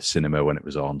back at the cinema when it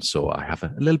was on, so I have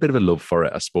a little bit of a love for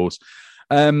it, I suppose.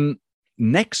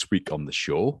 Next week on the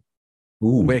show,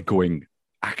 we're going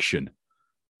action.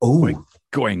 We're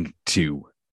going to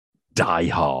Die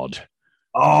Hard.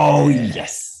 Oh,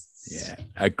 yes. Yeah,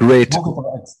 a great... Talk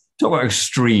about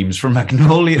extremes from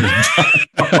Magnolia.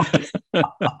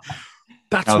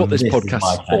 That's what this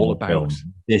podcast is all about.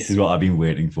 Film. This is what I've been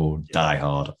waiting for. Die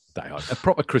Hard. Die Hard. A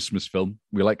proper Christmas film.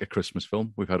 We like a Christmas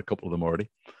film. We've had a couple of them already.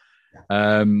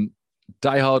 Die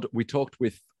Hard, we talked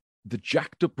with the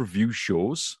jacked up review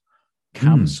shows,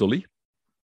 Cam Sully,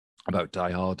 about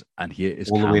Die Hard. And here is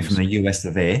all the way Cam's, from the US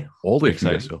of A. All the way from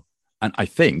the US of A. And I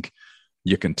think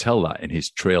you can tell that in his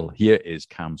trail. Here is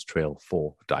Cam's trail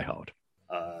for Die Hard.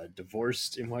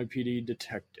 Divorced NYPD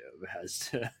detective has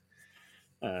to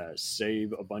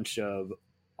save a bunch of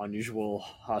unusual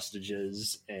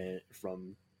hostages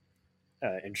from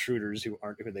intruders who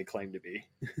aren't who they claim to be.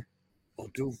 A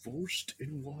divorced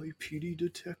NYPD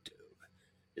detective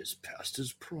is past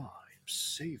his prime,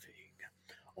 saving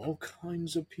all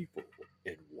kinds of people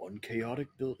in one chaotic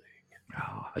building.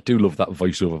 Oh, I do love that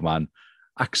voiceover man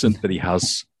accent that he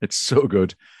has. It's so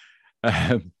good.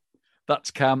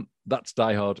 That's Cam. That's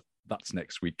Die Hard. That's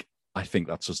next week. I think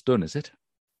that's us done, is it?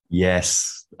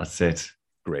 Yes, that's it.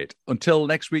 Great. Until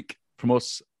next week, from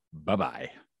us,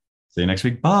 bye-bye. See you next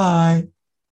week. Bye.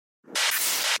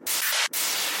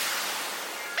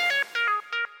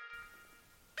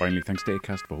 Finally, thanks to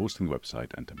Acast for hosting the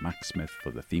website and to Max Smith for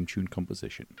the theme tune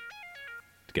composition.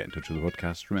 To get in touch with the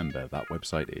podcast, remember that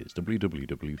website is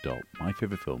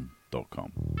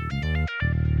www.myfavoritefilm.com.